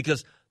day,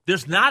 because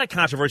there's not a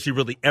controversy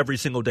really every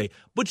single day.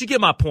 But you get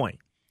my point.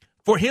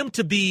 For him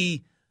to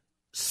be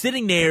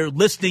sitting there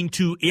listening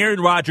to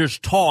Aaron Rodgers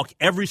talk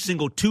every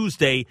single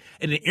Tuesday,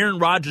 and then Aaron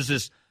Rodgers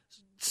is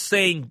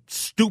saying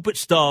stupid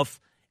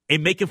stuff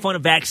and making fun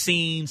of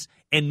vaccines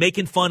and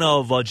making fun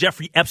of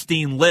Jeffrey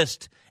Epstein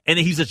list, and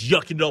then he's just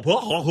yucking it up.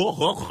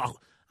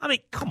 I mean,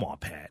 come on,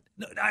 Pat.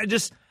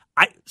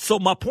 So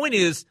my point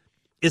is,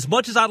 as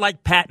much as I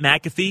like Pat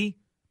McAfee,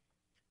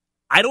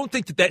 I don't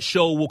think that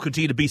show will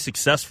continue to be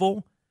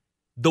successful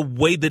the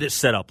way that it's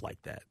set up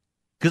like that.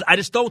 Because I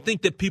just don't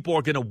think that people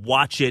are going to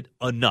watch it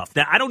enough.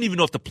 Now, I don't even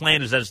know if the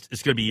plan is that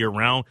it's going to be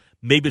year-round.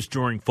 Maybe it's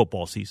during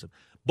football season.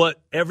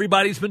 But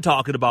everybody's been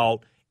talking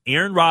about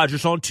Aaron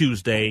Rodgers on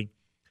Tuesday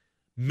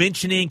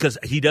mentioning, because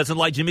he doesn't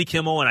like Jimmy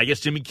Kimmel, and I guess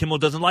Jimmy Kimmel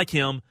doesn't like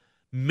him,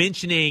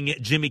 mentioning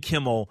Jimmy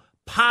Kimmel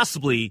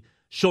possibly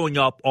showing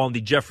up on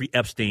the Jeffrey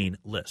Epstein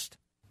list.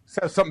 Does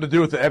that have something to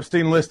do with the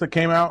Epstein list that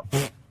came out?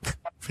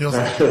 Feels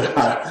like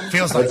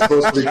That's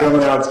supposed to be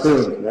coming out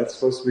soon.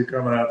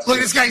 Look,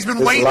 this guy's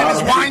been waiting in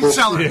his wine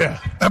cellar. Yeah.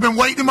 I've been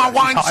waiting in my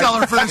wine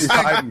cellar for this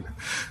thing.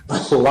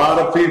 A lot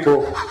of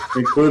people,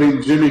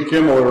 including Jimmy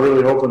Kimmel, are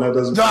really hoping that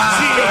doesn't. All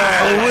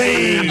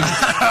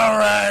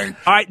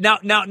right.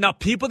 Now,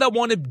 people that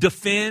want to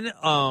defend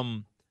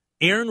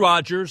Aaron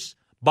Rodgers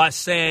by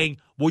saying,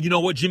 well, you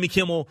know what, Jimmy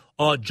Kimmel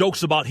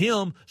jokes about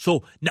him,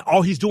 so now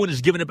all he's doing is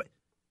giving it.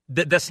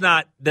 That's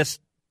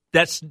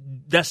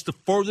the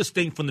furthest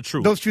thing from the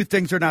truth. Those two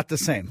things are not the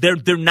same.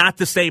 They're not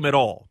the same at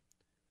all.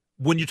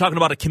 When you're talking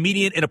about a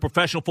comedian and a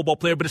professional football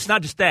player, but it's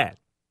not just that.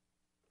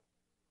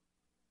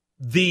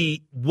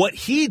 What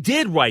he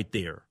did right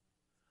there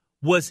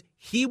was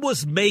he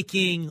was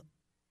making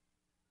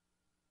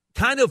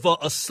kind of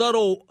a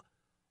subtle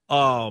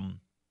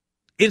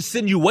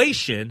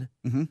insinuation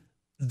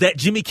that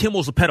Jimmy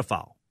Kimmel's a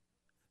pedophile.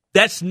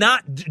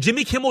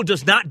 Jimmy Kimmel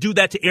does not do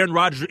that to Aaron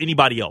Rodgers or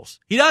anybody else.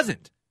 He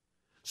doesn't.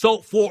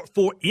 So for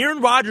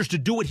Aaron Rodgers to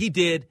do what he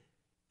did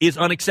is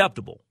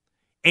unacceptable.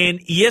 And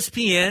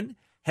ESPN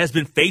has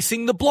been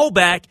facing the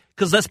blowback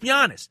because, let's be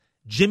honest,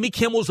 Jimmy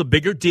Kimmel's a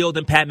bigger deal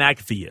than Pat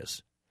McAfee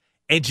is.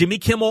 And Jimmy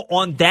Kimmel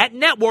on that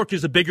network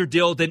is a bigger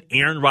deal than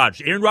Aaron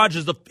Rodgers. Aaron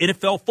Rodgers is the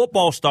NFL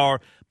football star,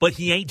 but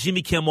he ain't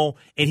Jimmy Kimmel,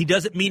 and he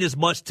doesn't mean as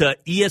much to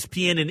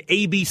ESPN and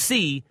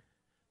ABC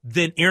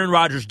than Aaron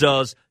Rodgers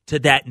does to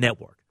that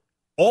network.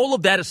 All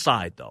of that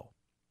aside, though,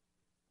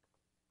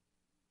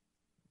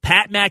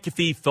 Pat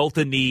McAfee felt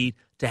the need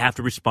to have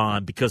to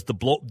respond because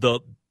the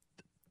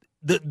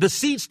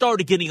seat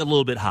started getting a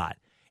little bit hot.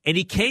 And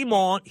he came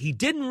on. He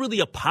didn't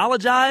really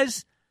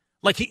apologize.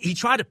 Like, he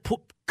tried to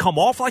come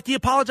off like he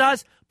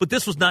apologized, but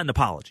this was not an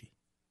apology.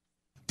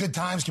 Good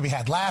times can be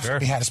had, laughs can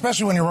be had,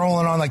 especially when you're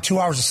rolling on like 2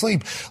 hours of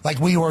sleep like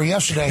we were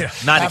yesterday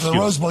after the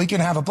Rose Bowl. You can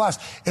have a blast.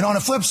 And on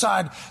the flip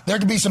side, there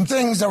could be some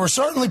things that were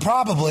certainly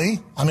probably,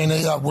 I mean,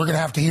 we're going to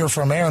have to hear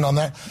from Aaron on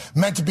that,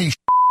 meant to be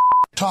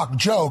talk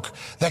joke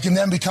that can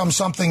then become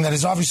something that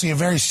is obviously a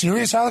very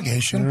serious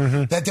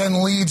allegation that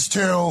then leads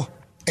to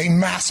a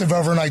massive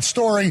overnight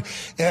story,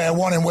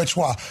 one in which,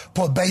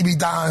 put baby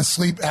down,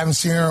 sleep, haven't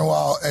seen her in a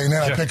while, and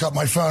then I pick up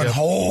my phone.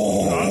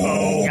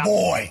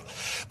 Boy.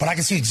 But I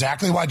can see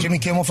exactly why Jimmy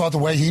Kimmel felt the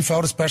way he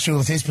felt, especially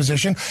with his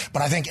position.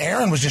 But I think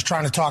Aaron was just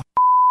trying to talk.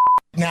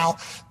 Now,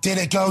 did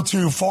it go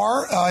too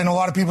far? And a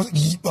lot of people,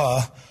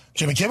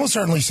 Jimmy Kimmel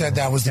certainly said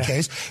that was the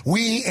case.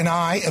 We and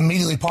I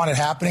immediately upon it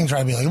happening,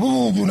 trying to be like,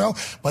 ooh.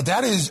 But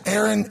that is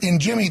Aaron and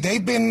Jimmy.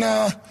 They've been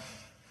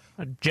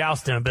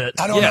jousting a bit.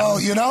 I don't know,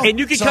 And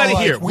you can kind of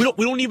hear. We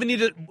don't even need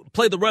to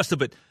play the rest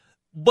of it.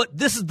 But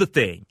this is the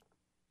thing.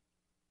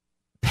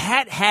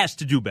 Pat has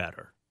to do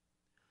better.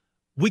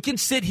 We can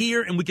sit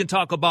here and we can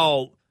talk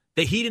about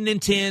that he didn't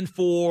intend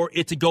for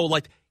it to go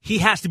like. He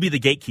has to be the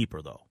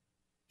gatekeeper, though.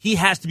 He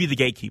has to be the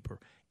gatekeeper.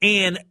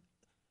 And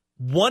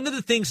one of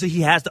the things that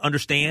he has to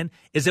understand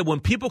is that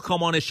when people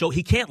come on his show,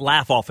 he can't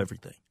laugh off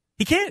everything.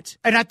 He can't.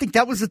 And I think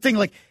that was the thing.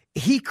 Like,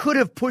 he could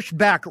have pushed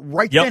back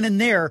right then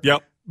and there.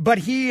 Yep. But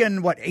he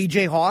and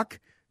AJ Hawk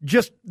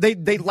just they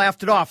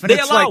laughed it off. And they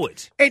allow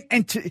it.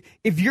 And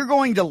if you're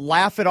going to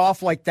laugh it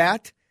off like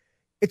that,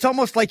 it's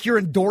almost like you're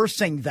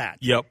endorsing that.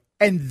 Yep.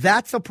 And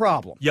that's a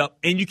problem. Yep.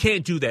 And you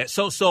can't do that.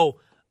 So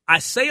I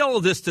say all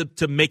of this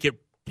to make it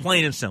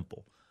plain and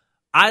simple.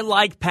 I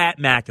like Pat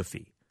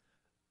McAfee.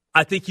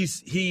 I think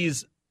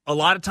he's a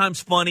lot of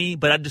times funny,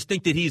 but I just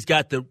think that he's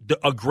got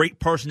a great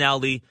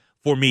personality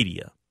for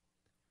media.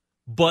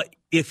 But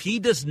if he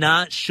does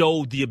not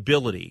show the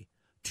ability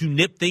to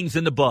nip things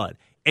in the bud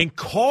and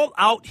call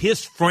out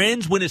his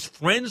friends when his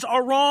friends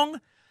are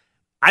wrong,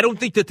 I don't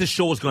think that this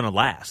show is going to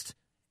last.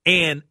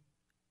 And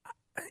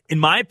in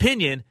my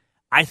opinion,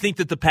 I think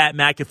that the Pat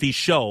McAfee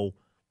show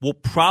will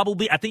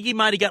probably, I think he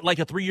might have got like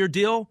a 3-year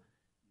deal.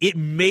 It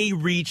may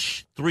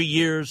reach 3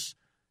 years.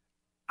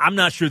 I'm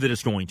not sure that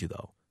it's going to,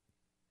 though.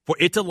 For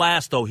it to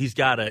last, though, he's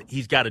got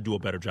to do a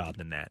better job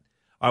than that.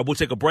 All right, we'll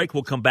take a break.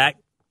 We'll come back.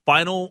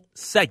 Final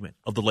segment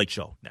of the Lake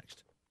Show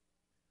next.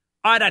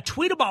 All right, I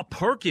tweet about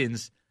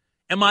Perkins,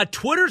 and my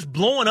Twitter's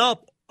blowing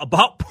up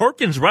about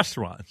Perkins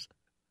restaurants.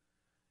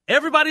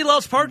 Everybody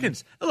loves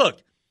Perkins.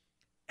 Look,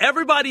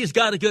 everybody's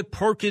got a good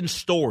Perkins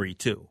story,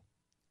 too.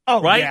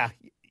 Oh, right? Yeah.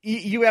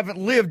 You haven't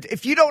lived.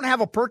 If you don't have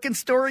a Perkins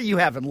story, you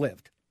haven't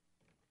lived.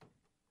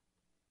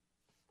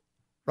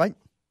 Right?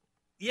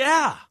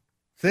 Yeah.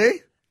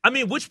 See? I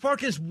mean, which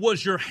Perkins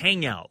was your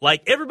hangout?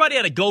 Like, everybody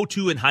had a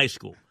go-to in high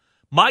school.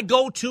 My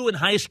go-to in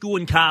high school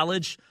and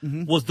college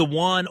was the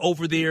one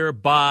over there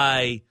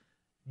by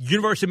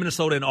University of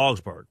Minnesota in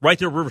Augsburg, right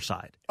there,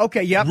 Riverside.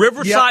 Okay, yeah.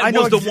 Riverside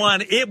was the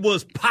one. It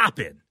was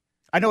popping.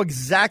 I know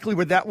exactly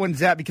where that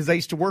one's at because I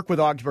used to work with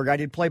Augsburg. I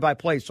did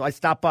play-by-play, so I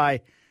stopped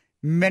by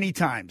many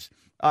times.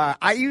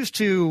 I used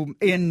to,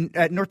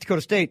 at North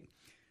Dakota State,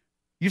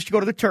 used to go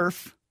to the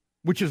Turf,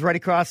 which is right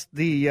across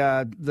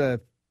the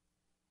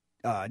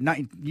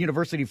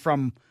university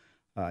from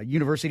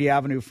University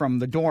Avenue from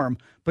the dorm.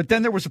 But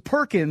then there was a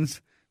Perkins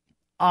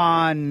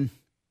on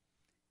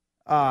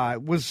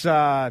just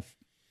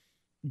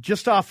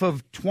off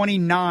of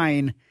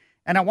 29,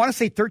 and I want to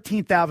say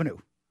 13th Avenue.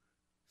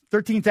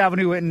 13th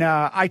Avenue and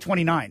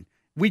I-29.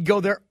 We'd go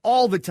there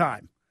all the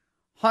time.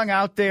 Hung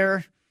out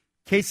there,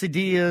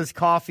 quesadillas,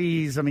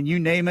 coffees, I mean, you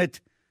name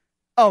it.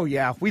 Oh,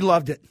 yeah, we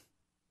loved it.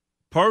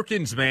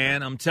 Perkins,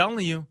 man, I'm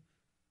telling you,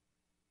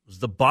 it was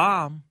the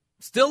bomb.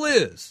 Still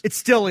is. It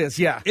still is,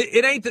 yeah.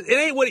 It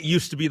ain't what it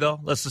used to be,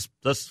 though. Let's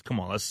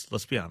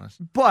be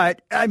honest.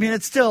 But I mean,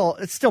 it's still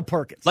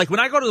Perkins. Like when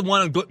I go to the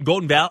one in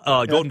Golden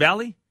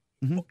Valley,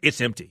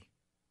 it's empty.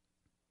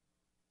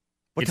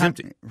 What it's time?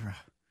 Empty.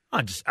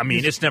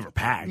 It's never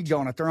packed. You're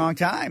going at the wrong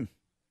time.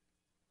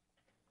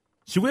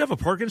 Should we have a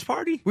Perkins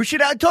party? We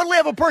should totally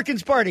have a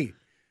Perkins party.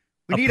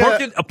 We need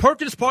a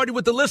Perkins party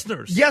with the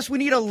listeners. Yes, we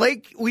need a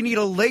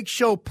Lake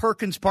Show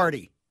Perkins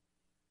party.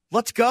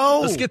 Let's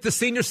go. Let's get the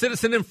senior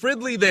citizen in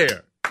Fridley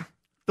there.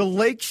 The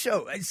Lake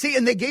Show. See,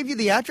 and they gave you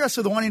the address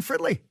of the one in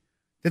Fridley,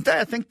 didn't they?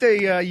 I think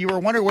you were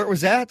wondering where it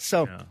was at.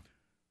 So, yeah.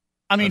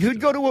 I mean, who'd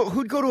go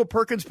to a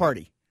Perkins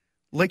party?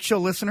 Lake Show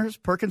listeners,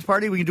 Perkins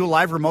party. We can do a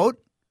live remote.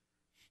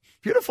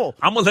 Beautiful.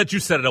 I'm gonna let you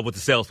set it up with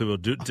the salespeople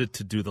to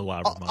do the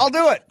live remote. I'll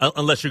do it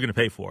unless you're gonna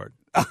pay for it.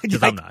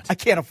 Because I'm not. I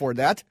can't afford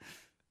that.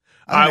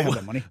 I don't have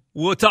that money.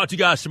 We'll talk to you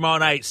guys tomorrow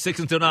night, 6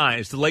 until 9.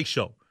 It's the Lake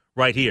Show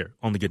right here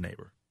on The Good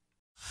Neighbor.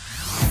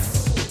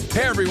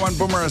 Hey everyone,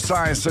 Boomer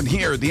Esiason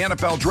here. The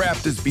NFL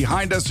Draft is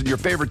behind us and your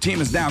favorite team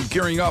is now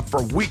gearing up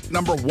for week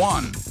number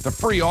 1. The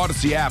free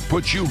Odyssey app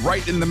puts you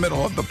right in the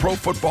middle of the pro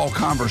football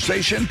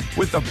conversation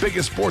with the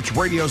biggest sports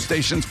radio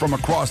stations from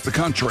across the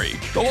country.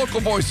 The local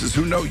voices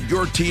who know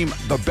your team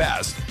the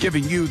best,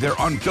 giving you their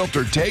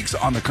unfiltered takes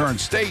on the current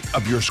state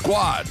of your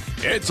squad.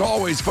 It's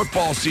always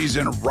football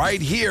season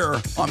right here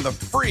on the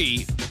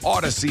free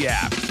Odyssey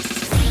app.